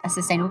a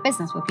sustainable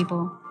business where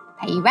people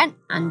pay you rent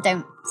and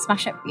don't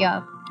smash up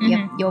your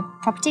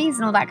properties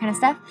and all that kind of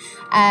stuff.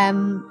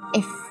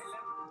 If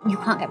you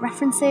can't get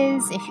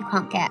references, if you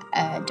can't get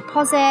a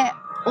deposit,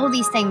 all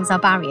these things are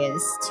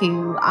barriers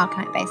to our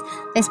client base.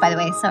 This, by the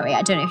way, sorry,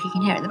 I don't know if you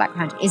can hear it in the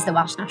background, is the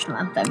Welsh national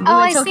anthem. We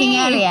were talking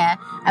earlier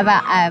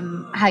about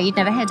how you'd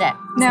never heard it.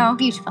 It's a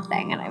beautiful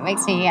thing, and it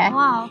makes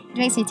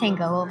me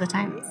tingle all the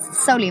time. It's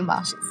solely in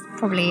Welsh. It's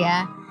probably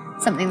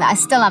something that I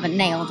still haven't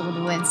nailed all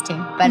the words to,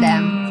 but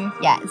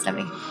it's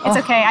lovely. It's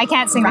okay. I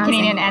can't sing the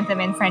Canadian anthem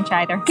in French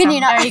either. Can you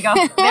not?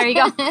 There you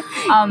go.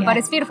 But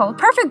it's beautiful.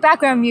 Perfect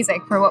background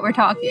music for what we're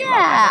talking about.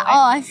 Yeah.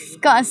 Oh,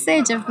 I've got a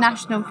surge of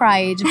national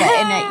pride,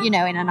 but in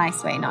a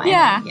nice way, not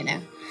in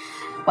a,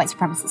 white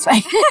supremacist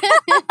way.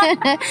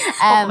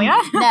 Hopefully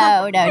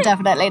not. No,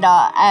 definitely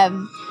not.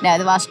 No,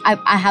 the Welsh,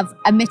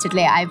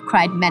 I've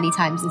cried many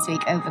times this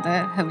week over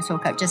the Homeless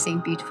World Cup, just seeing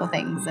beautiful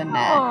things, and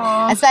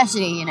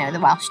especially, the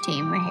Welsh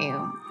team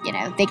who,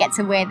 they get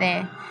to wear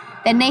their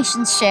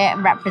nation's shirt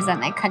and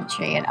represent their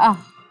country, and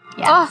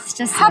it's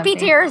just happy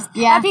lovely. Tears.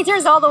 Yeah. Happy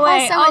tears all the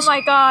way. Oh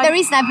my God. The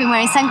reason I've been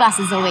wearing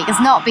sunglasses all week is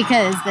not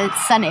because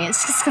it's sunny,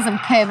 it's just because I'm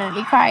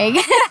permanently crying.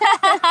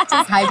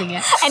 Just hiding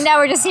it. And now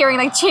we're just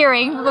hearing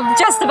cheering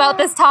just about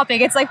this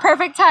topic. It's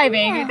perfect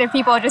timing. Yeah. The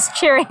people are just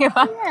cheering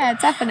about. Yeah,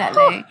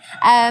 definitely.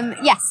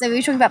 So we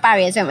were talking about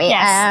barriers, weren't we?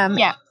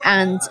 Yes.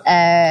 And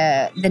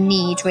the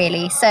need,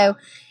 really. So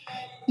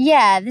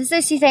there's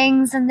those two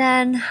things, and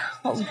then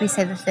what would we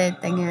say the third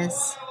thing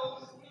is?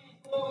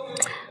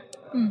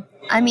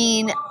 I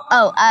mean,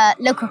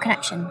 local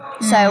connection.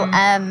 So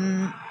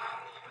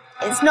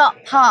it's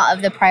not part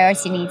of the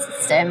priority needs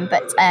system,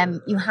 but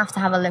you have to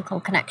have a local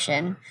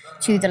connection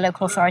to the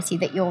local authority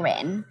that you're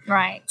in,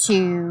 right,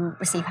 to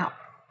receive help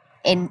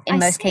in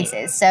most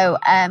cases. So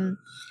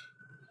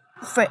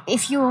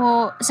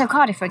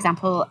Cardiff, for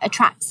example,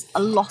 attracts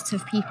a lot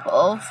of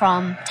people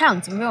from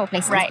towns and rural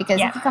places, because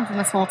if you come from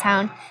a small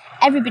town,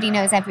 everybody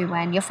knows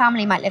everyone. Your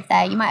family might live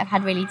there. You might have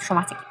had really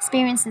traumatic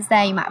experiences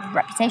there. You might have a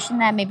reputation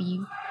there. Maybe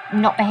you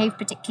not behaved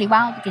particularly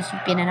well because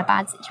you've been in a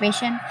bad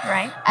situation.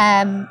 Right.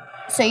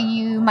 So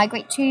you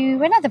migrate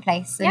to another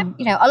place. And,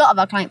 a lot of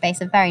our client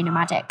base are very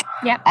nomadic.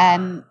 Yep.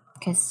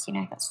 Because,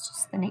 that's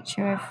just the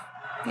nature of,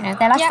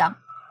 their lifestyle.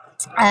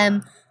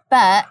 Yep.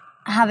 But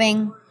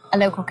having a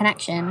local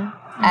connection,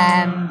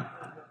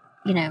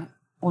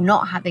 or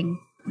not having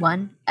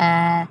one,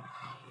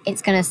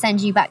 it's going to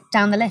send you back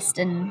down the list,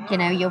 and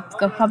you're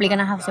probably going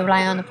to have to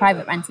rely on the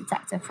private rented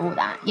sector for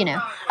that.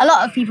 A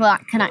lot of people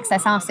can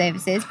access our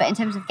services, but in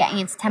terms of getting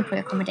into temporary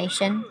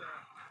accommodation,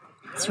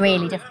 it's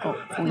really difficult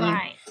for you.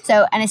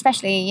 So, and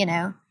especially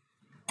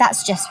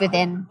that's just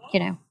within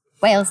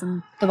Wales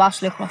and the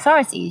Welsh local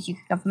authorities. You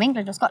could come from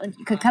England or Scotland.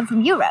 You could come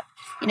from Europe.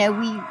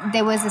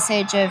 There was a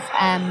surge of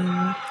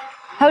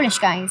Polish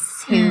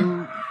guys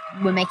who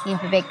were making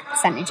up a big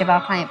percentage of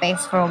our client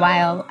base for a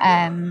while.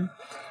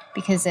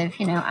 Because of,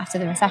 after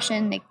the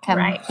recession, they come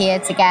here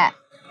to get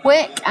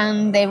work,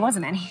 and there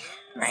wasn't any.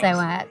 Right. So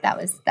that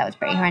was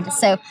pretty horrendous.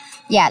 So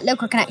yeah,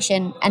 local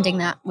connection, ending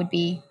that would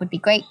be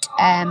great.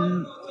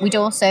 We'd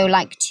also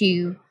like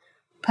to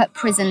put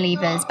prison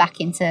leavers back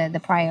into the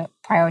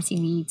priority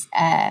need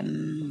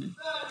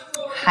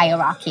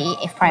hierarchy,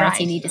 if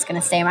priority need is going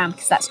to stay around,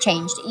 because that's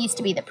changed. It used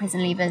to be that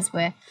prison leavers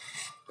were,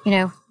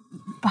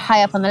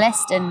 high up on the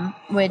list, and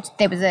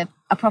there was a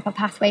proper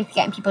pathway for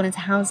getting people into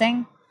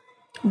housing.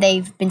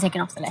 They've been taken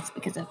off the list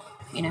because of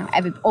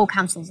all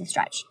councils are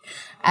stretched.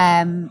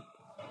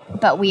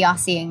 But we are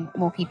seeing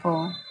more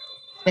people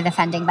with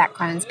offending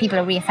backgrounds. People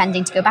are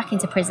reoffending to go back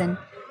into prison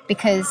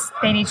because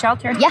they need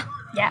shelter.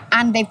 Yeah.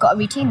 And they've got a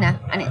routine there.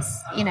 And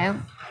it's,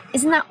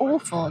 isn't that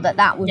awful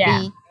that would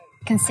be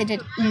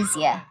considered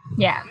easier?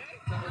 Yeah.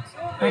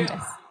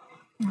 Horrendous.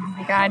 Oh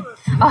my God.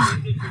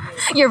 Oh,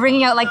 you're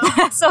bringing out like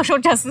the social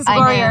justice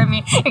warrior in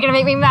me. You're going to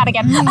make me mad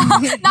again.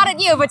 Not at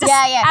you, but just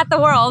at the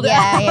world.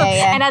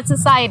 Yeah. And at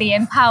society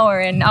and power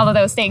and all of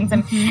those things.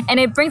 And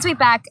it brings me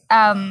back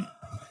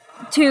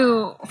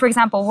to, for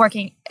example,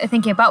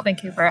 thinking about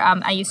Vancouver.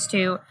 I used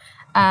to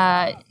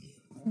get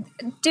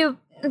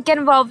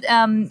involved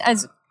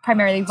as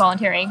primarily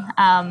volunteering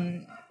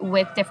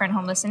with different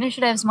homeless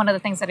initiatives. One of the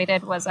things that I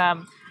did was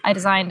I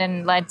designed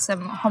and led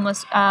some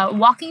homeless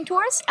walking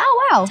tours.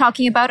 Oh, wow.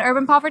 Talking about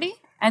urban poverty.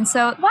 And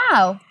so...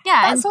 Wow.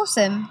 Yeah. That's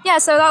awesome. Yeah,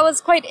 so that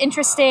was quite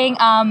interesting.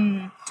 So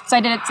I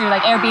did it through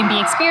like Airbnb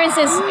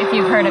Experiences, if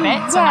you've heard of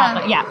it. So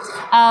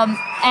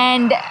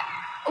and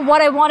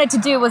what I wanted to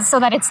do was so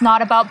that it's not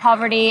about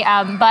poverty,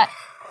 but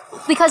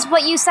because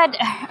what you said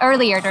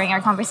earlier during our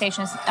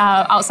conversations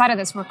outside of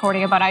this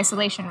recording about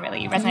isolation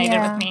really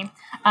resonated with me.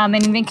 And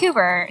in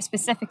Vancouver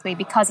specifically,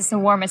 because it's the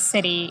warmest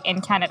city in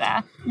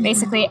Canada,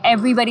 basically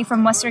everybody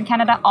from Western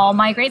Canada all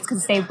migrates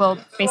because they will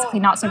basically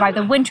not survive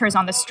the winters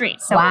on the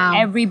streets. So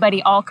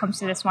everybody all comes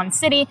to this one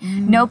city.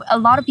 A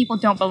lot of people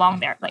don't belong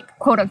there, like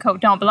quote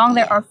unquote don't belong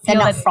there, or feel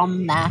they're not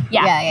from there.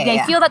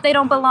 They feel that they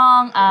don't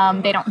belong.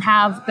 They don't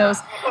have those,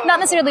 not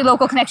necessarily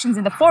local connections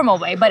in the formal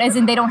way, but as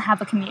in they don't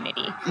have a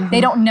community. They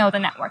don't know the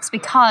networks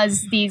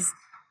because these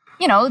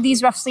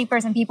rough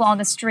sleepers and people on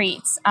the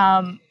streets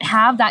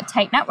have that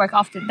tight network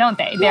often, don't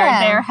they?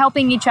 They're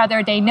helping each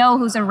other. They know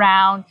who's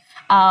around.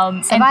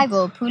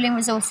 Survival, pooling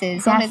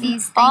resources, all of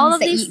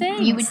these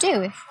things you would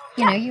do if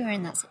you were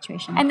in that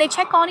situation. And they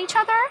check on each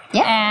other.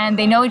 Yeah. And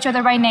they know each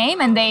other by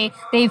name, and they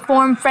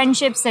form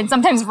friendships and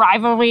sometimes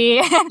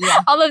rivalry.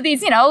 All of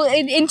these,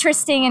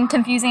 interesting and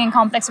confusing and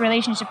complex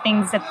relationship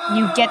things that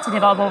you get to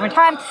develop over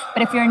time.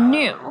 But if you're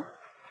new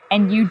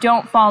and you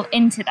don't fall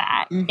into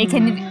that, it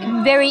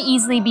can very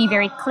easily be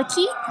very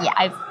cliquey. Yeah,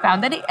 I've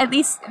found that at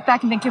least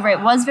back in Vancouver,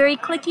 it was very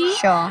cliquey.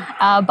 Sure.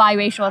 By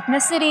racial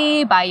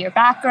ethnicity, by your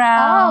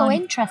background. Oh,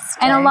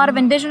 interesting. And a lot of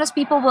Indigenous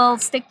people will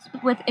stick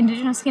with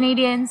Indigenous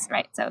Canadians,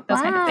 right? So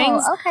those kind of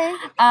things. Okay.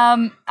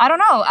 I don't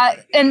know.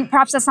 And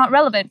perhaps that's not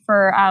relevant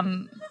for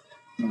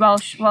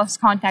Welsh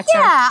context.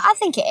 Yeah, I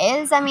think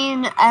it is. I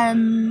mean,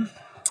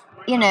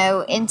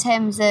 in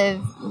terms of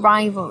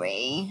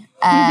rivalry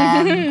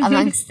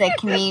amongst the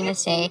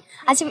community,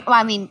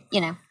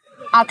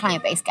 our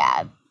client base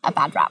get a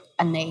bad rap,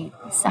 and they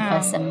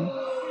suffer some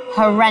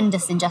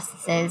horrendous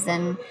injustices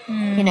and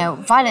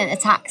violent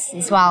attacks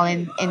as well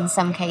in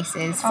some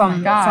cases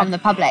from the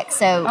public.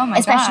 So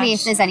especially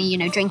if there's any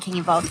drinking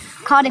involved.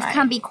 Cardiff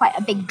can be quite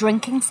a big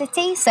drinking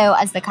city. So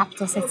as the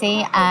capital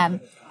city,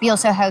 we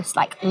also host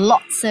like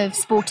lots of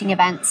sporting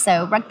events,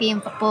 so rugby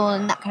and football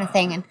and that kind of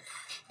thing. And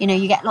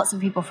you get lots of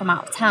people from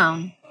out of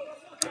town.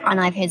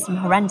 And I've heard some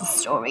horrendous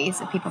stories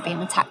of people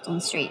being attacked on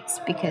the streets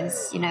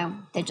because,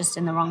 they're just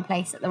in the wrong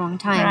place at the wrong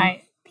time.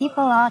 Right.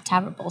 People are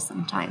terrible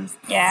sometimes.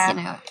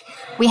 Yeah.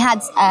 We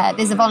had,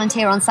 there's a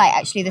volunteer on site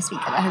actually this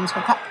week at the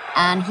Homeschool Cup,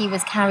 and he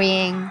was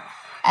carrying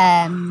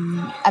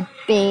a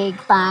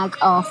big bag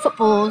of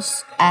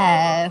footballs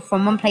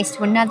from one place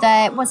to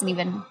another. It wasn't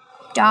even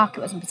dark, it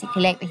wasn't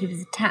particularly late, but he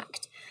was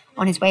attacked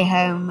on his way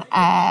home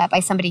by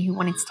somebody who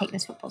wanted to take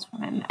those footballs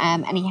from him.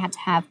 And he had to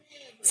have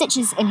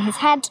stitches in his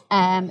head.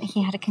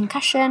 He had a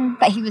concussion,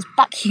 but he was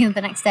back here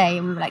the next day,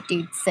 and we were like,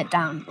 dude, sit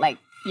down. Like,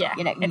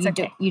 you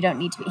don't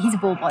need to be. He's a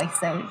ball boy,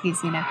 so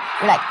he's, we're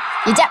like,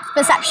 your depth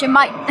perception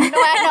might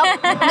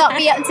not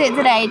be up to it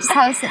today. Just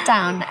have a sit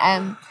down.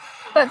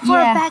 But for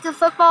a bag of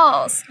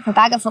footballs. For a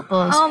bag of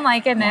footballs. Oh my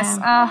goodness.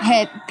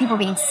 Heard people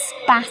being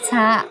spat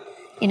at.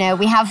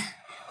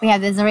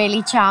 There's a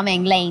really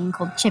charming lane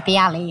called Chippy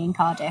Alley in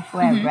Cardiff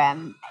where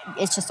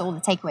it's just all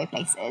the takeaway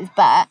places.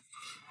 But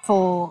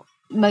for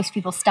most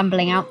people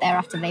stumbling out there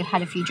after they've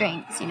had a few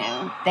drinks, they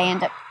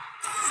end up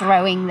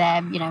throwing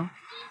their,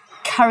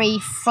 curry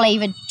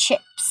flavoured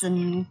chips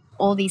and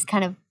all these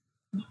kind of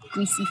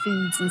greasy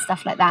foods and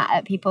stuff like that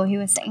at people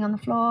who are sitting on the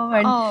floor,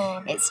 and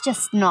it's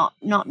just not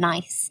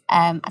nice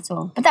at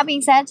all. But that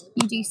being said,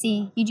 you do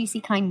see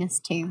kindness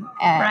too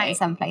in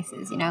some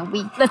places.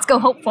 Let's go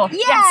hopeful. Yeah.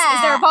 Yes.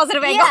 Is there a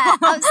positive angle? Yeah,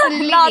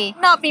 absolutely.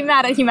 not be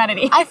mad at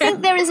humanity. I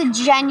think there is a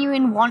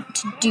genuine want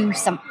to do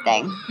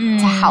something to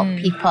help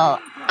people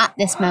at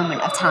this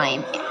moment of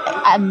time.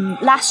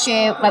 Last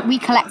year, we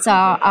collect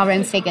our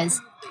own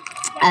figures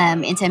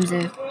in terms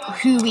of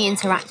who we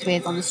interact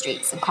with on the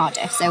streets of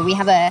Cardiff. So we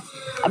have a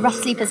rough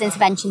sleepers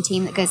intervention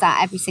team that goes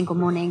out every single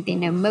morning. They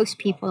know most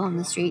people on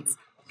the streets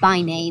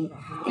by name.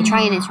 They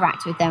try and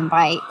interact with them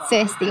by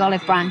first the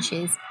olive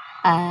branches,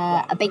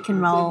 a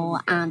bacon roll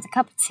and a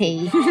cup of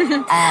tea,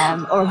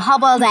 or a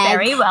hard-boiled egg.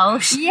 Very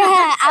Welsh.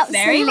 Yeah,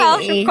 absolutely. Very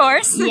Welsh, of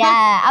course.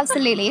 Yeah,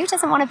 absolutely. Who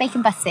doesn't want a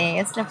bacon butty?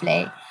 It's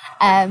lovely.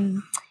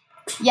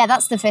 Yeah,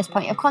 that's the first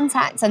point of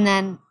contact, and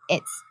then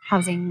it's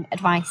housing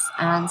advice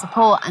and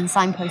support and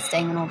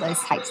signposting and all those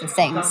types of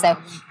things. So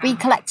we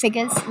collect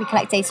figures, we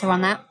collect data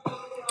on that.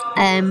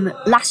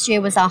 Last year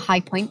was our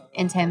high point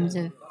in terms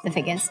of the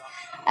figures.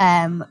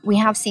 We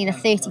have seen a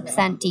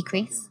 30%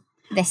 decrease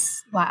the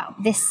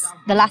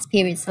last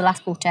period, so the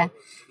last quarter,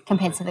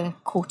 compared to the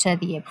quarter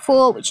the year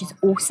before, which is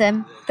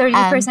awesome.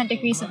 30%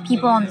 decrease of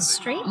people on the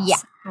streets? Yeah,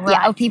 right.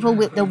 Yeah, of people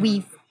that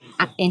we've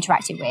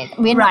interacted with.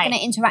 We're not going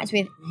to interact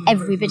with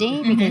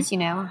everybody because,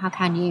 how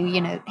can you,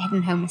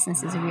 hidden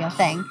homelessness is a real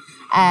thing.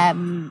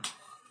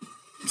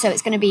 So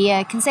it's going to be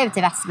a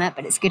conservative estimate,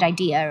 but it's a good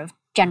idea of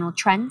general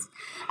trends.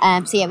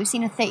 So yeah, we've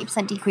seen a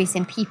 30% decrease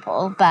in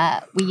people,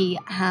 but we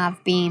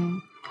have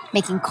been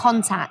making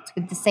contact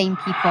with the same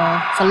people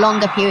for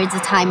longer periods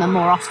of time and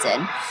more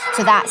often.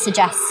 So that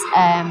suggests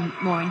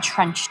more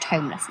entrenched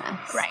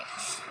homelessness. Right.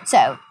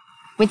 So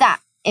with that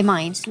in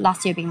mind,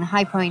 last year being the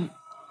high point,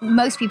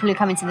 most people who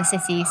come into the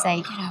city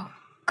say,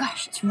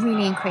 gosh, it's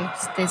really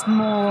increased. There's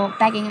more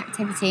begging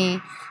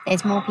activity.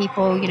 There's more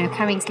people,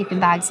 carrying sleeping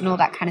bags and all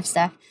that kind of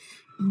stuff.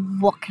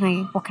 What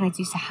can I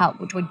do to help?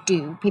 What do I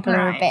do? People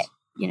are a bit,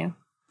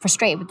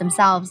 frustrated with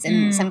themselves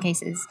in some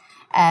cases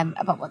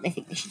about what they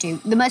think they should do.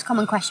 The most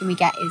common question we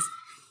get is,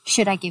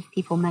 should I give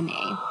people money?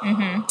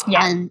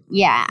 Mm-hmm.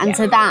 Yeah. And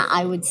to that,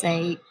 I would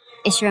say,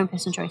 it's your own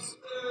personal choice.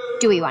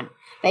 Do what you want.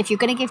 But if you're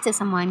going to give to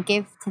someone,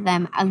 give to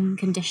them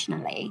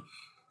unconditionally.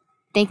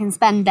 They can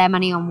spend their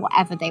money on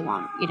whatever they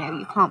want.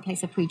 You can't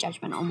place a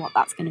prejudgment on what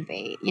that's going to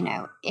be.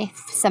 If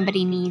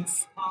somebody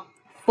needs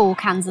 4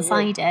 cans of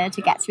cider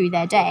to get through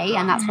their day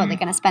and that's what they're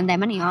going to spend their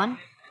money on,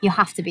 you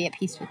have to be at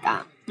peace with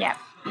that. Yeah.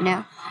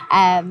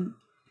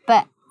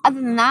 But other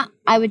than that,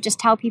 I would just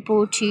tell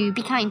people to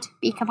be kind,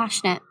 be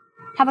compassionate,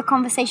 have a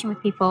conversation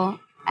with people.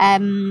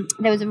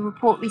 There was a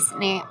report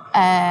recently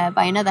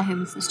by another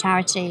homelessness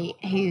charity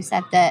who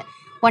said that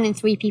 1 in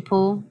 3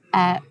 people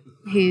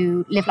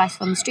who live life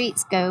on the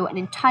streets go an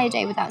entire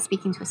day without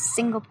speaking to a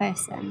single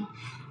person.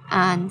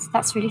 And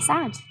that's really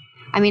sad.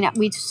 I mean,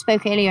 we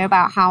spoke earlier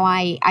about how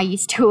I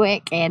used to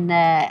work in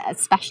a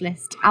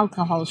specialist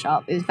alcohol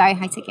shop. It was very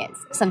high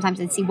tickets.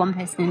 Sometimes I'd see 1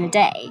 person in a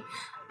day.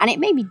 And it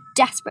made me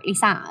desperately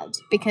sad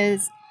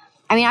because,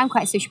 I'm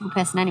quite a sociable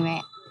person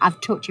anyway.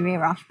 I've talked your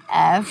ear off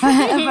for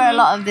a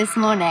lot of this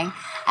morning.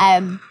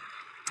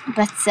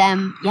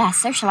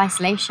 Social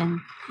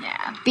isolation.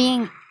 Yeah.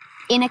 Being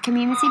in a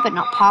community but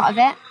not part of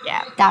it,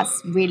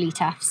 that's really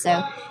tough.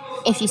 So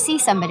if you see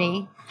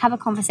somebody, have a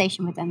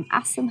conversation with them,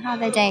 ask them how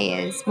their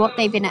day is, what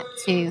they've been up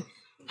to,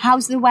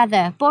 how's the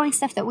weather, boring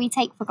stuff that we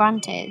take for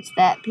granted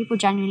that people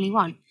genuinely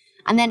want.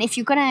 And then if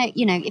you're gonna,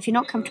 if you're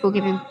not comfortable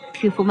giving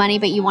people money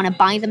but you want to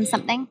buy them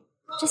something,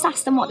 just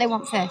ask them what they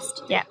want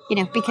first. Yeah.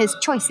 Because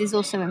choice is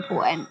also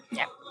important.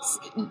 Yeah.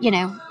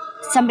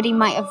 Somebody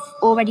might have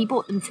already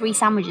bought them 3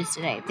 sandwiches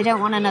today. They don't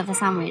want another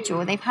sandwich,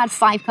 or they've had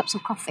 5 cups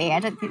of coffee.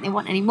 I don't think they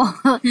want any more.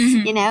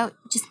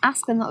 Just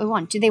ask them what they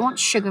want. Do they want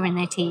sugar in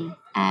their tea?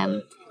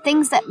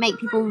 Things that make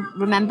people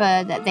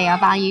remember that they are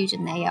valued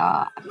and they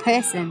are a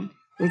person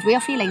with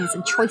real feelings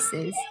and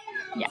choices.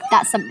 Yeah,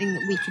 that's something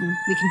that we can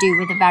do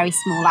with a very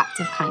small act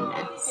of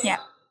kindness. Yeah.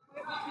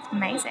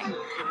 Amazing.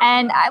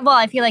 And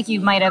I feel like you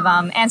might have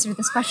answered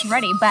this question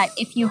already, but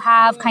if you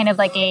have kind of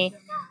like a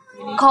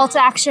call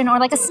to action or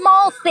like a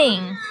small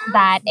thing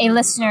that a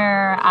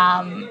listener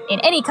in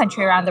any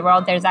country around the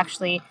world, there's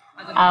actually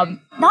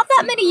not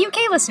that many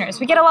UK listeners.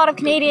 We get a lot of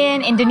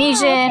Canadian,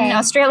 Indonesian,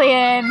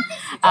 Australian,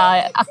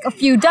 a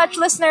few Dutch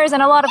listeners,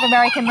 and a lot of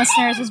American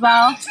listeners as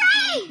well.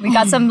 We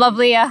got some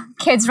lovely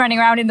kids running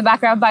around in the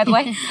background, by the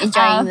way.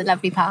 Enjoying the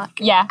lovely park.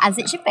 Yeah. As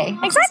it should be.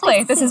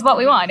 Exactly. This is what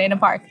we want in a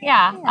park.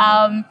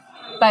 Yeah.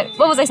 But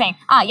what was I saying?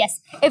 Yes.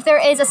 If there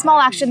is a small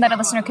action that a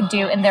listener could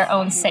do in their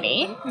own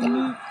city,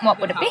 what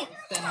would it be?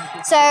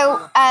 So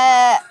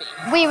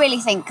we really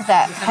think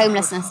that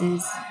homelessness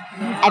is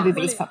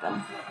everybody's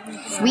problem.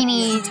 We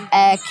need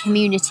a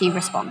community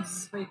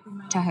response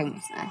to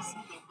homelessness.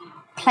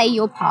 Play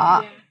your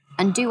part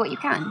and do what you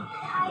can.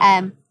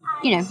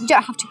 You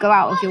don't have to go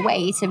out of your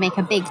way to make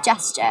a big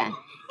gesture.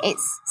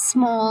 It's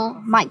small,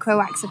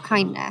 micro acts of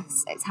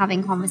kindness. It's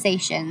having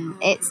conversation.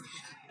 It's,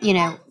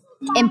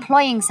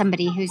 employing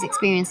somebody who's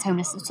experienced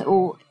homelessness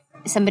or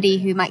somebody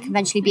who might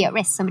conventionally be at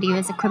risk, somebody who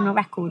has a criminal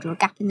record or a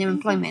gap in their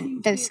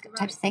employment, those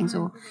types of things,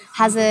 or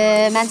has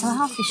a mental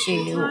health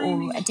issue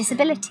or a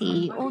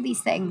disability, all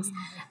these things.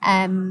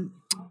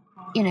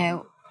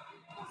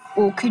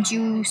 Or could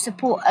you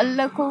support a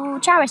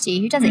local charity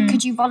who does it?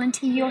 Could you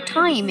volunteer your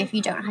time if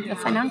you don't have the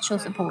financial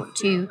support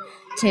to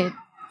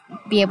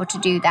be able to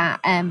do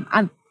that?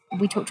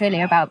 We talked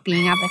earlier about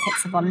being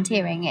advocates of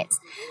volunteering.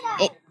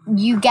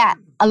 you get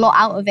a lot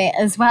out of it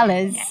as well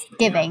as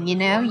giving, you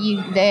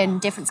learn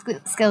different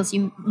skills,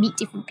 you meet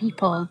different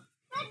people,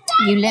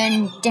 you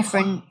learn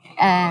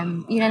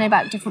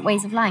about different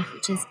ways of life,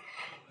 which is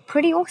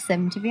pretty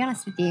awesome, to be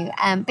honest with you.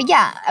 But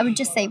yeah, I would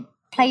just say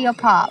play your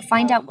part,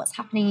 find out what's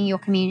happening in your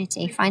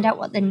community, find out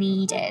what the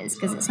need is,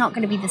 because it's not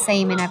going to be the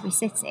same in every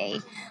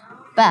city.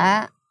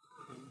 But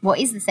what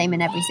is the same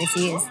in every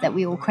city is that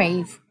we all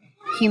crave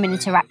human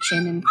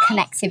interaction and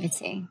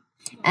connectivity.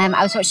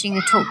 I was watching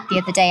a talk the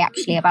other day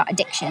actually about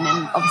addiction,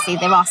 and obviously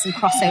there are some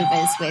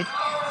crossovers with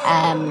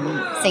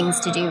things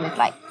to do with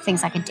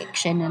things like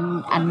addiction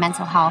and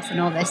mental health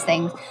and all those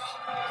things.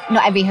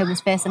 Not every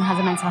homeless person has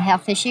a mental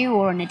health issue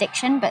or an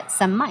addiction, but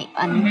some might.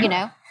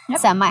 And,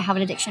 some might have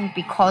an addiction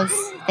because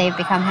they've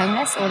become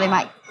homeless, or they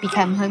might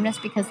become homeless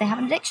because they have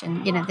an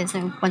addiction. There's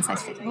no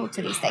one-size-fits-all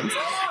to these things.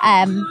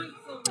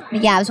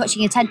 But yeah, I was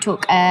watching a TED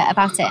talk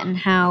about it and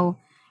how,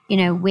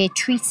 we're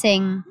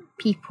treating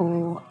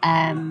people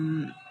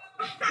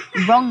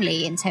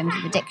wrongly in terms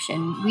of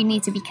addiction. We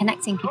need to be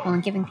connecting people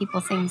and giving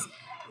people things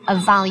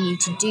of value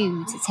to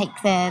do, to take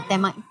they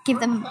might give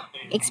them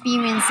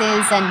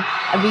experiences and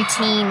a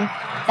routine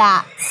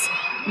that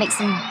makes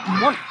them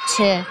want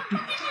to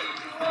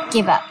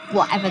give up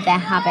whatever their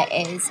habit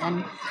is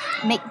and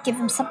give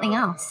them something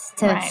else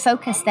to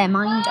focus their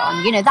mind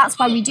on. That's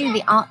why we do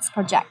the arts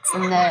projects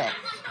and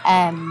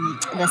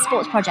the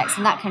sports projects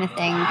and that kind of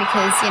thing,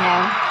 because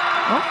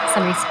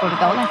somebody scored a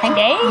goal, I think.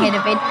 Yay. He had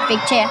a big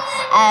cheer.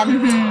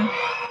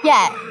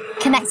 Yeah,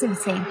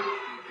 connectivity.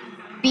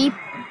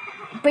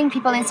 Bring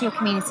people into your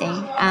community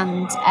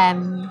and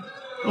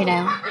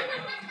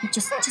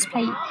just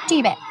do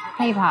your bit,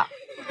 play your part.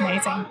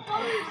 Amazing.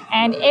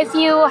 And if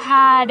you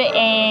had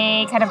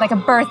a kind of like a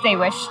birthday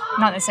wish,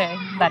 not necessarily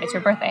that it's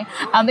your birthday,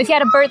 if you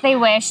had a birthday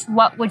wish,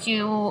 what would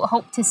you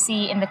hope to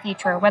see in the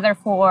future, whether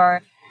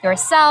for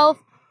yourself,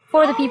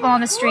 for the people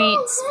on the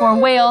streets, for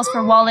Wales,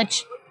 for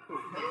Woolwich?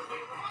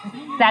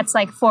 That's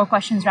like 4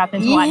 questions wrapped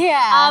into one.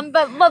 Yeah.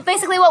 But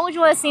basically, what would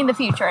you want to see in the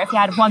future if you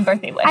had one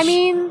birthday wish? I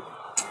mean,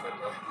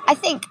 I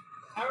think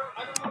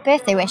a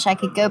birthday wish, I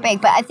could go big,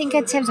 but I think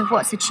in terms of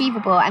what's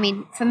achievable, I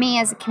mean, for me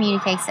as a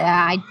communicator,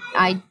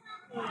 I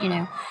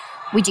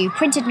we do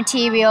printed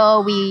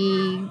material,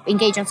 we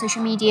engage on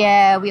social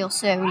media, we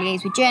also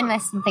liaise with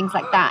journalists and things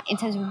like that. In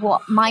terms of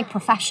what my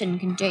profession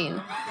can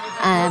do,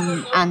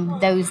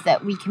 and those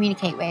that we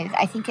communicate with,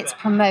 I think it's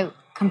promote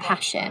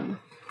compassion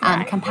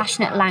and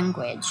compassionate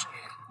language.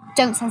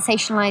 Don't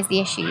sensationalize the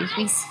issues.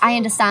 I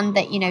understand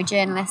that,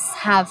 journalists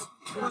have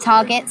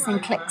targets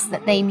and clicks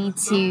that they need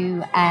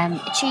to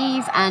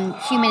achieve, and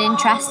human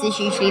interest is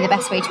usually the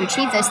best way to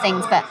achieve those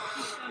things, but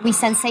we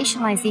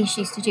sensationalize the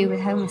issues to do with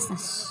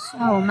homelessness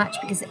so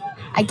much because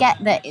I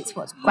get that it's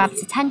what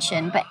grabs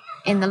attention, but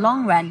in the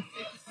long run,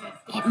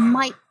 it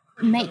might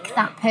make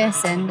that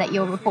person that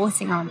you're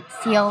reporting on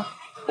feel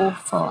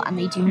awful, and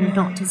they do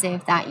not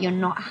deserve that. You're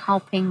not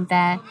helping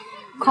their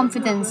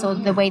confidence or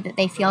the way that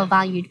they feel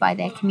valued by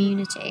their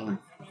community.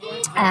 We,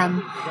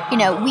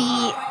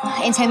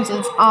 in terms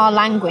of our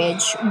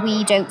language,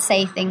 we don't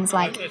say things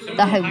like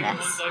the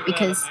homeless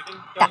because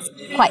that's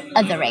quite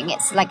othering.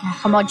 It's like a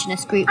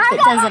homogenous group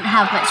that doesn't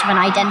have much of an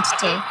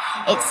identity.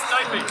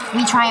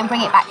 We try and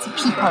bring it back to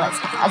people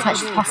as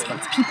much as possible.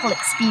 It's people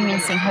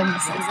experiencing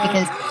homelessness,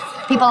 because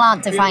people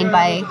aren't defined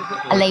by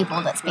a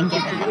label that's been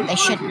given them. They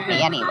shouldn't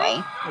be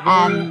anyway.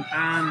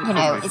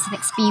 It's an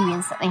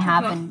experience that they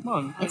have, and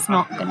it's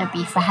not going to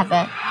be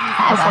forever.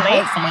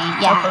 Hopefully.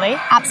 Yeah, hopefully.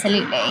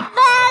 Absolutely.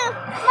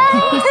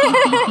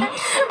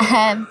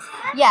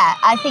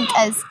 I think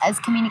as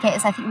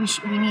communicators, I think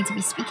we need to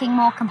be speaking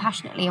more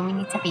compassionately, and we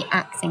need to be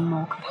acting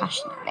more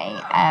compassionately.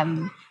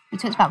 We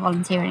talked about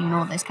volunteering and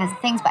all those kinds of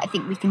things, but I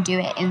think we can do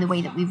it in the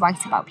way that we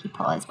write about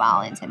people as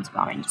well in terms of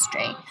our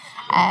industry.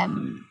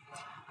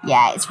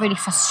 It's really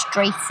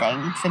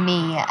frustrating for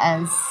me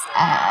as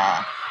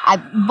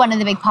one of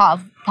the big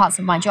parts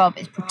of my job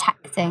is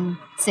protecting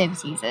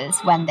service users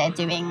when they're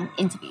doing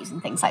interviews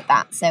and things like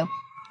that. So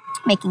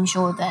making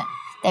sure that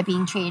they're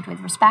being treated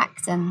with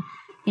respect, and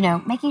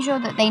making sure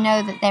that they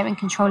know that they're in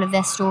control of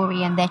their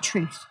story and their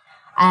truth.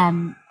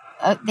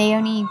 They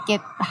only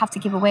have to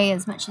give away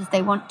as much as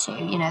they want to.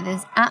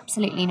 There's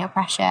absolutely no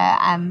pressure.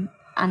 And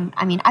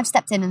I mean, I've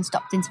stepped in and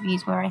stopped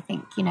interviews where I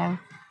think,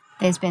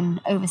 there's been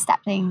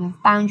overstepping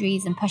of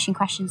boundaries and pushing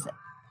questions that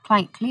the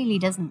client clearly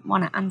doesn't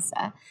want to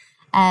answer.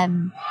 I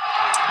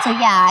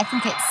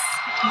think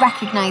it's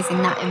recognizing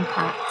that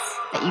impact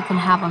that you can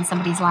have on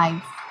somebody's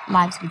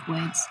lives with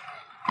words.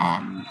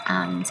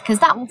 And because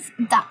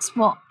that's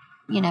what,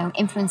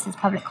 influences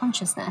public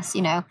consciousness.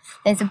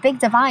 There's a big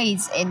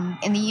divide in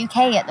the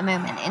UK at the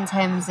moment in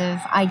terms of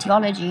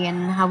ideology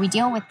and how we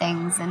deal with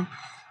things. And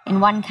in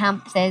one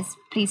camp, there's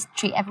please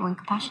treat everyone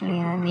compassionately,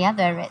 and in the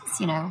other, it's,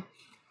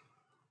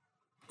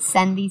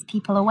 send these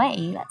people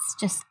away.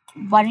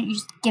 Why don't you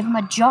just give them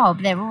a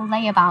job? They're all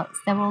layabouts.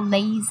 They're all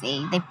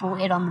lazy. They've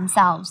brought it on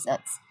themselves.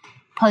 It's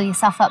pull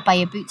yourself up by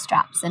your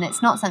bootstraps. And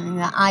it's not something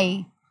that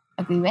I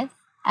agree with.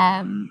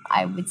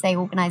 I would say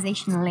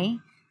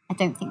organisationally, I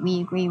don't think we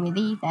agree with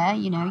either.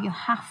 You know, you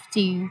have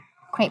to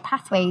create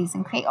pathways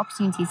and create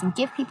opportunities and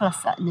give people a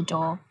foot in the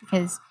door,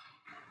 because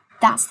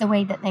that's the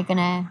way that they're going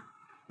to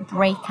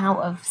break out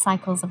of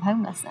cycles of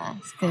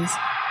homelessness, because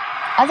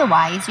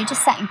otherwise you're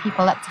just setting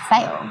people up to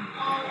fail.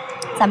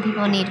 Some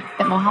people need a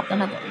bit more help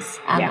than others,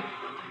 and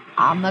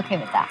I'm okay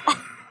with that.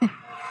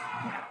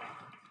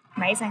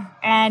 Amazing.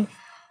 And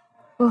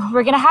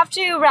we're going to have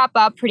to wrap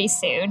up pretty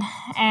soon,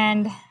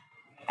 and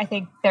I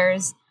think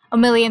there's a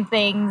million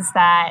things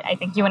that I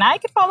think you and I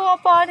could follow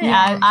up on.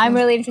 I'm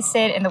really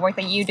interested in the work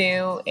that you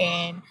do,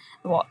 in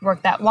the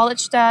work that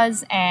Woolwich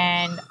does,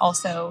 and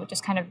also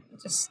just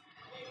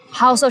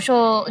how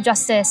social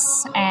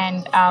justice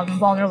and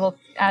vulnerable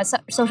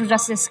social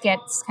justice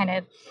gets kind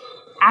of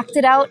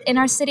acted out in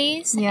our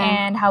cities,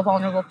 and how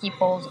vulnerable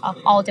people of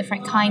all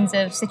different kinds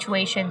of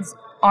situations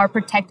are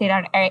protected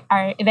and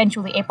are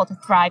eventually able to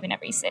thrive in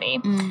every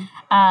city.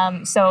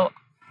 So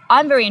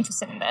I'm very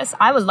interested in this.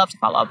 I would love to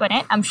follow up on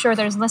it. I'm sure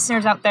there's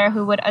listeners out there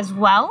who would as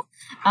well.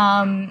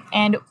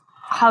 And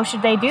how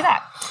should they do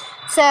that?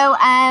 So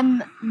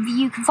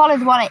you can follow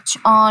The Woolwich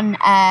on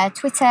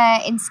Twitter,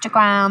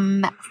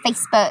 Instagram,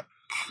 Facebook,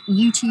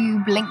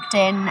 YouTube,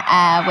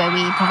 LinkedIn, where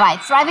we provide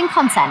thriving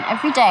content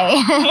every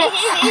day.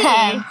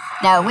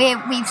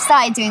 We've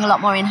started doing a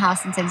lot more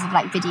in-house in terms of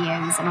like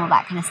videos and all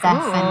that kind of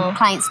stuff. Ooh. And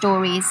client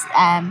stories.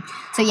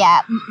 So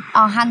yeah,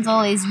 our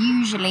handle is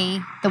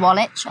usually The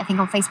Woolwich. I think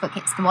on Facebook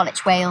it's The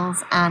Woolwich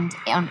Wales, and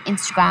on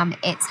Instagram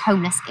it's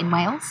Homeless in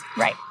Wales.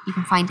 Right. You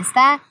can find us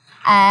there.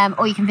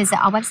 Or you can visit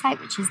our website,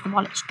 which is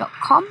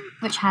thewoolwich.com,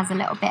 which has a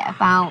little bit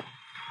about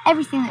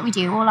everything that we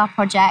do, all our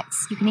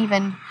projects. You can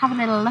even have a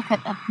little look at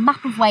a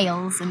map of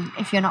Wales, and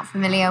if you're not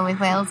familiar with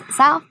Wales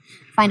itself,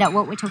 find out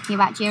what we're talking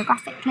about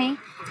geographically.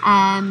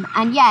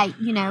 And yeah,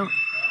 you know,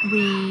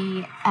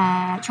 we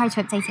try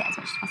to update it as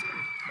much as possible.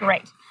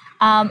 Great.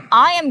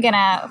 I am going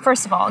to,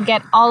 first of all,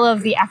 get all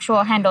of the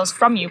actual handles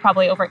from you,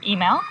 probably over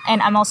email.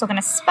 And I'm also going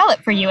to spell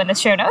it for you in the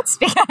show notes,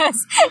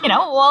 because, you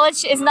know,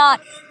 Woolwich is not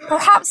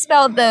perhaps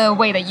spelled the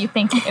way that you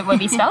think it would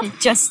be spelled,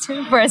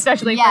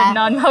 especially for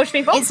non-Welsh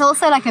people. It's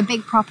also like a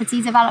big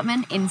property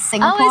development in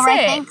Singapore,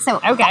 I think.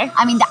 So, okay.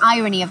 The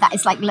irony of that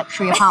is like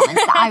luxury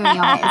apartments. The irony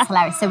of it is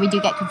hilarious. So we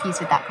do get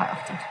confused with that quite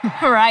often.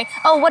 Right.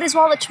 Oh, what does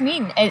Woolwich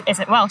mean? Is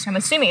it Welsh? I'm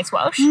assuming it's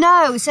Welsh.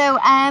 No. So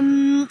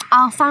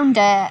our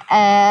founder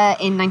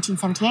in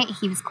 1978,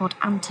 he was called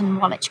Anton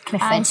Woolwich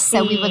Clifford.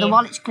 So we were the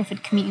Woolwich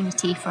Clifford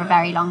community for a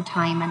very long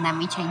time, and then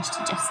we changed to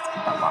just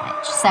the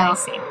Woolwich. So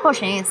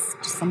unfortunately, it's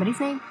just somebody's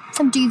name.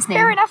 Some dude's name.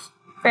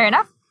 Fair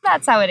enough.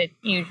 That's how it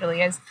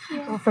usually is,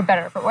 for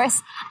better or for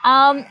worse.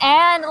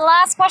 And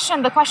last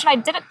question, the question I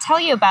didn't tell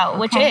you about,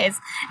 which is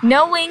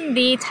knowing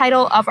the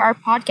title of our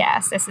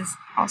podcast. This is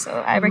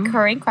also a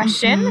recurring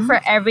question for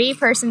every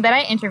person that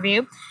I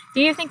interview.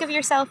 Do you think of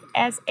yourself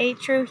as a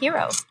true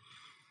hero?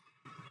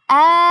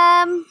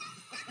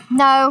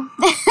 No.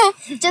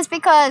 Just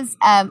because,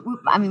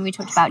 we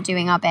talked about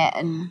doing our bit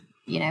and,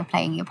 you know,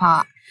 playing your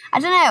part. I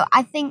don't know.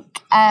 I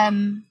think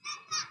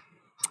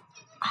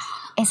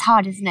it's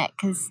hard, isn't it?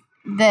 Because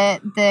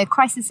the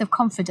crisis of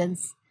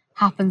confidence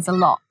happens a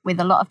lot with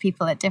a lot of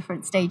people at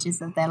different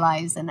stages of their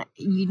lives, and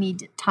you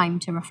need time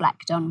to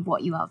reflect on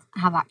what you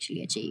have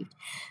actually achieved.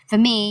 For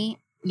me,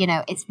 you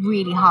know, it's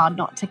really hard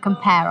not to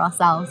compare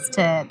ourselves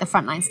to the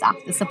frontline staff,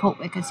 the support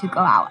workers who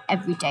go out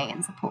every day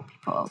and support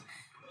people.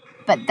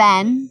 But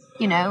then,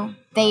 you know,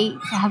 they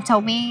have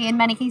told me in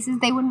many cases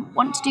they wouldn't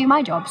want to do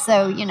my job.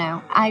 So, you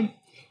know,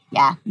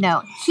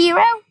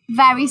 hero,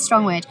 very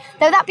strong word.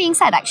 Though that being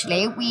said,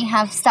 actually, we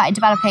have started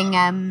developing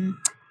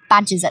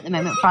badges at the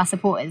moment for our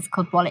supporters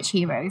called Woolwich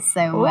Heroes.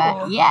 So,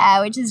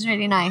 which is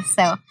really nice.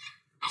 So,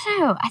 I don't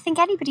know. I think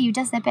anybody who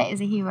does their bit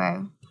is a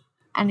hero.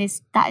 And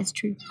that is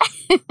true.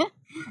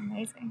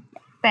 Amazing.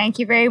 Thank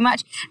you very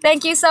much.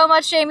 Thank you so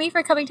much, Jamie,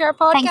 for coming to our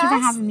podcast. Thank you for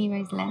having me,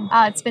 Rosalind.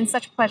 It's been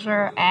such a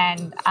pleasure,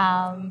 and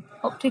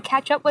hope to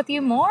catch up with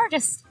you more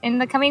just in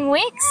the coming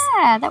weeks.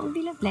 Yeah, that would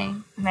be lovely.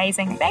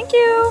 Amazing. Thank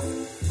you.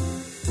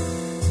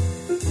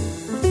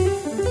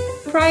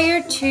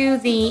 Prior to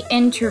the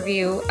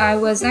interview, I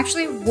was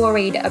actually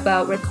worried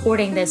about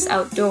recording this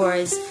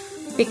outdoors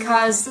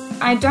because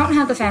I don't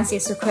have the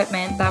fanciest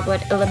equipment that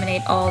would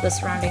eliminate all the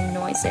surrounding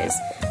noises.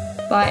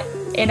 But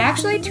it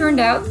actually turned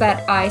out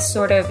that I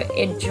sort of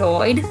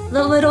enjoyed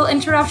the little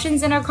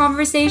interruptions in our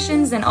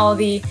conversations and all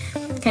the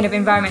kind of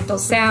environmental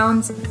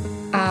sounds.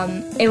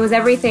 It was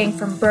everything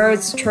from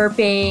birds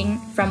chirping,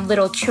 from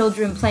little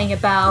children playing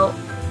about,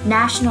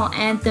 national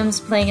anthems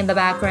playing in the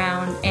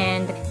background,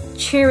 and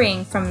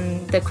cheering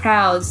from the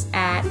crowds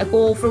at a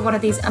goal for one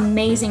of these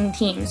amazing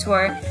teams who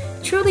are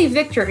truly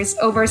victors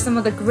over some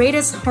of the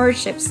greatest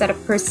hardships that a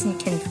person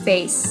can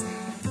face.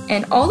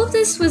 And all of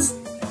this was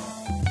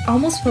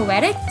almost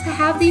poetic to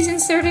have these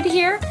inserted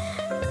here.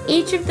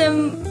 Each of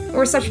them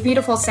were such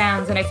beautiful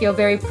sounds, and I feel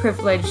very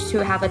privileged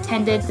to have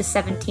attended the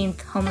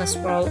 17th Homeless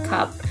World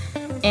Cup,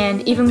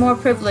 and even more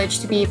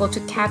privileged to be able to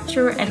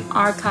capture and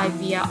archive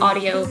via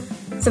audio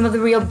some of the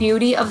real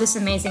beauty of this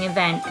amazing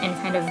event and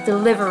kind of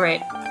deliver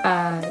it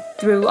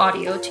through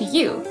audio to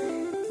you.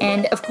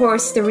 And of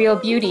course, the real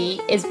beauty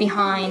is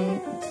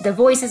behind the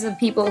voices of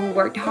people who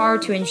worked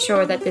hard to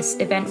ensure that this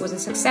event was a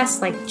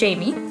success, like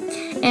Jamie.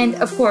 And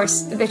of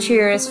course, the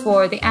cheers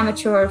for the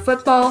amateur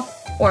football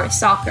or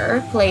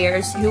soccer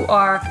players who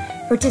are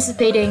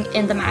participating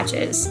in the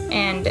matches.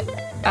 And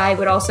I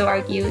would also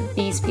argue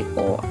these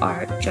people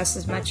are just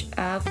as much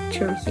of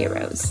true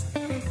heroes.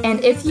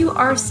 And if you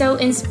are so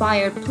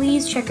inspired,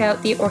 please check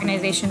out the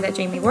organization that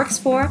Jamie works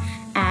for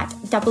at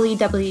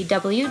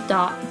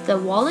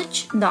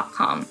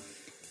www.thewallich.com.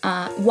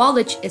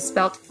 Wallich is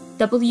spelled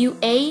Wallich.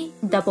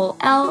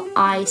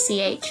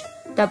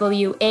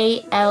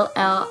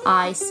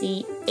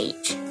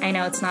 Wallich. I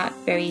know it's not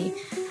very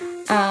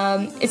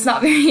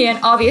an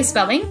obvious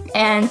spelling,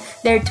 and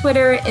their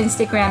Twitter,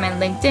 Instagram,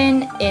 and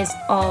LinkedIn is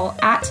all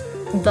at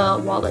The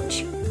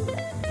Wallich.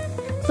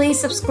 Please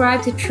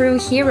subscribe to True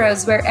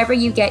Heroes wherever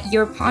you get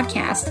your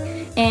podcast,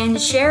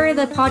 and share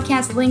the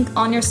podcast link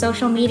on your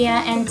social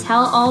media and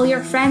tell all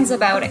your friends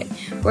about it.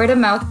 Word of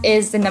mouth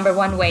is the number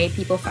one way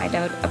people find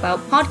out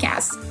about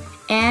podcasts.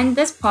 And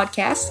this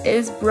podcast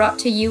is brought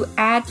to you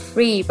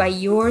ad-free by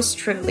yours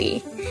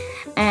truly.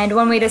 And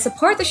one way to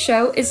support the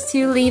show is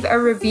to leave a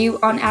review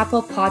on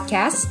Apple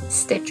Podcasts,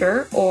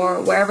 Stitcher, or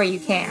wherever you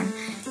can.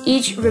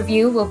 Each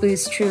review will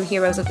boost True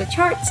Heroes of the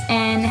charts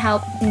and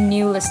help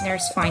new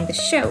listeners find the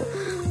show.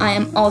 I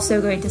am also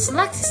going to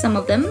select some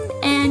of them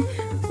and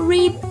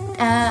read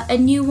a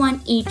new one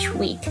each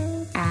week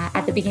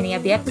at the beginning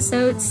of the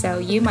episode, so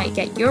you might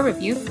get your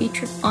review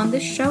featured on the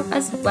show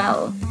as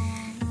well.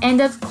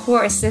 And of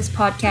course, this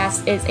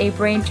podcast is a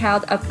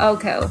brainchild of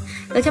OCO,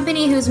 the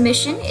company whose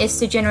mission is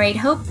to generate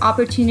hope,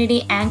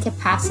 opportunity, and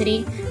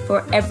capacity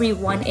for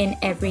everyone in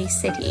every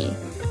city.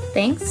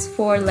 Thanks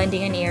for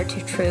lending an ear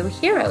to True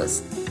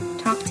Heroes.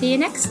 Talk to you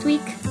next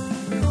week.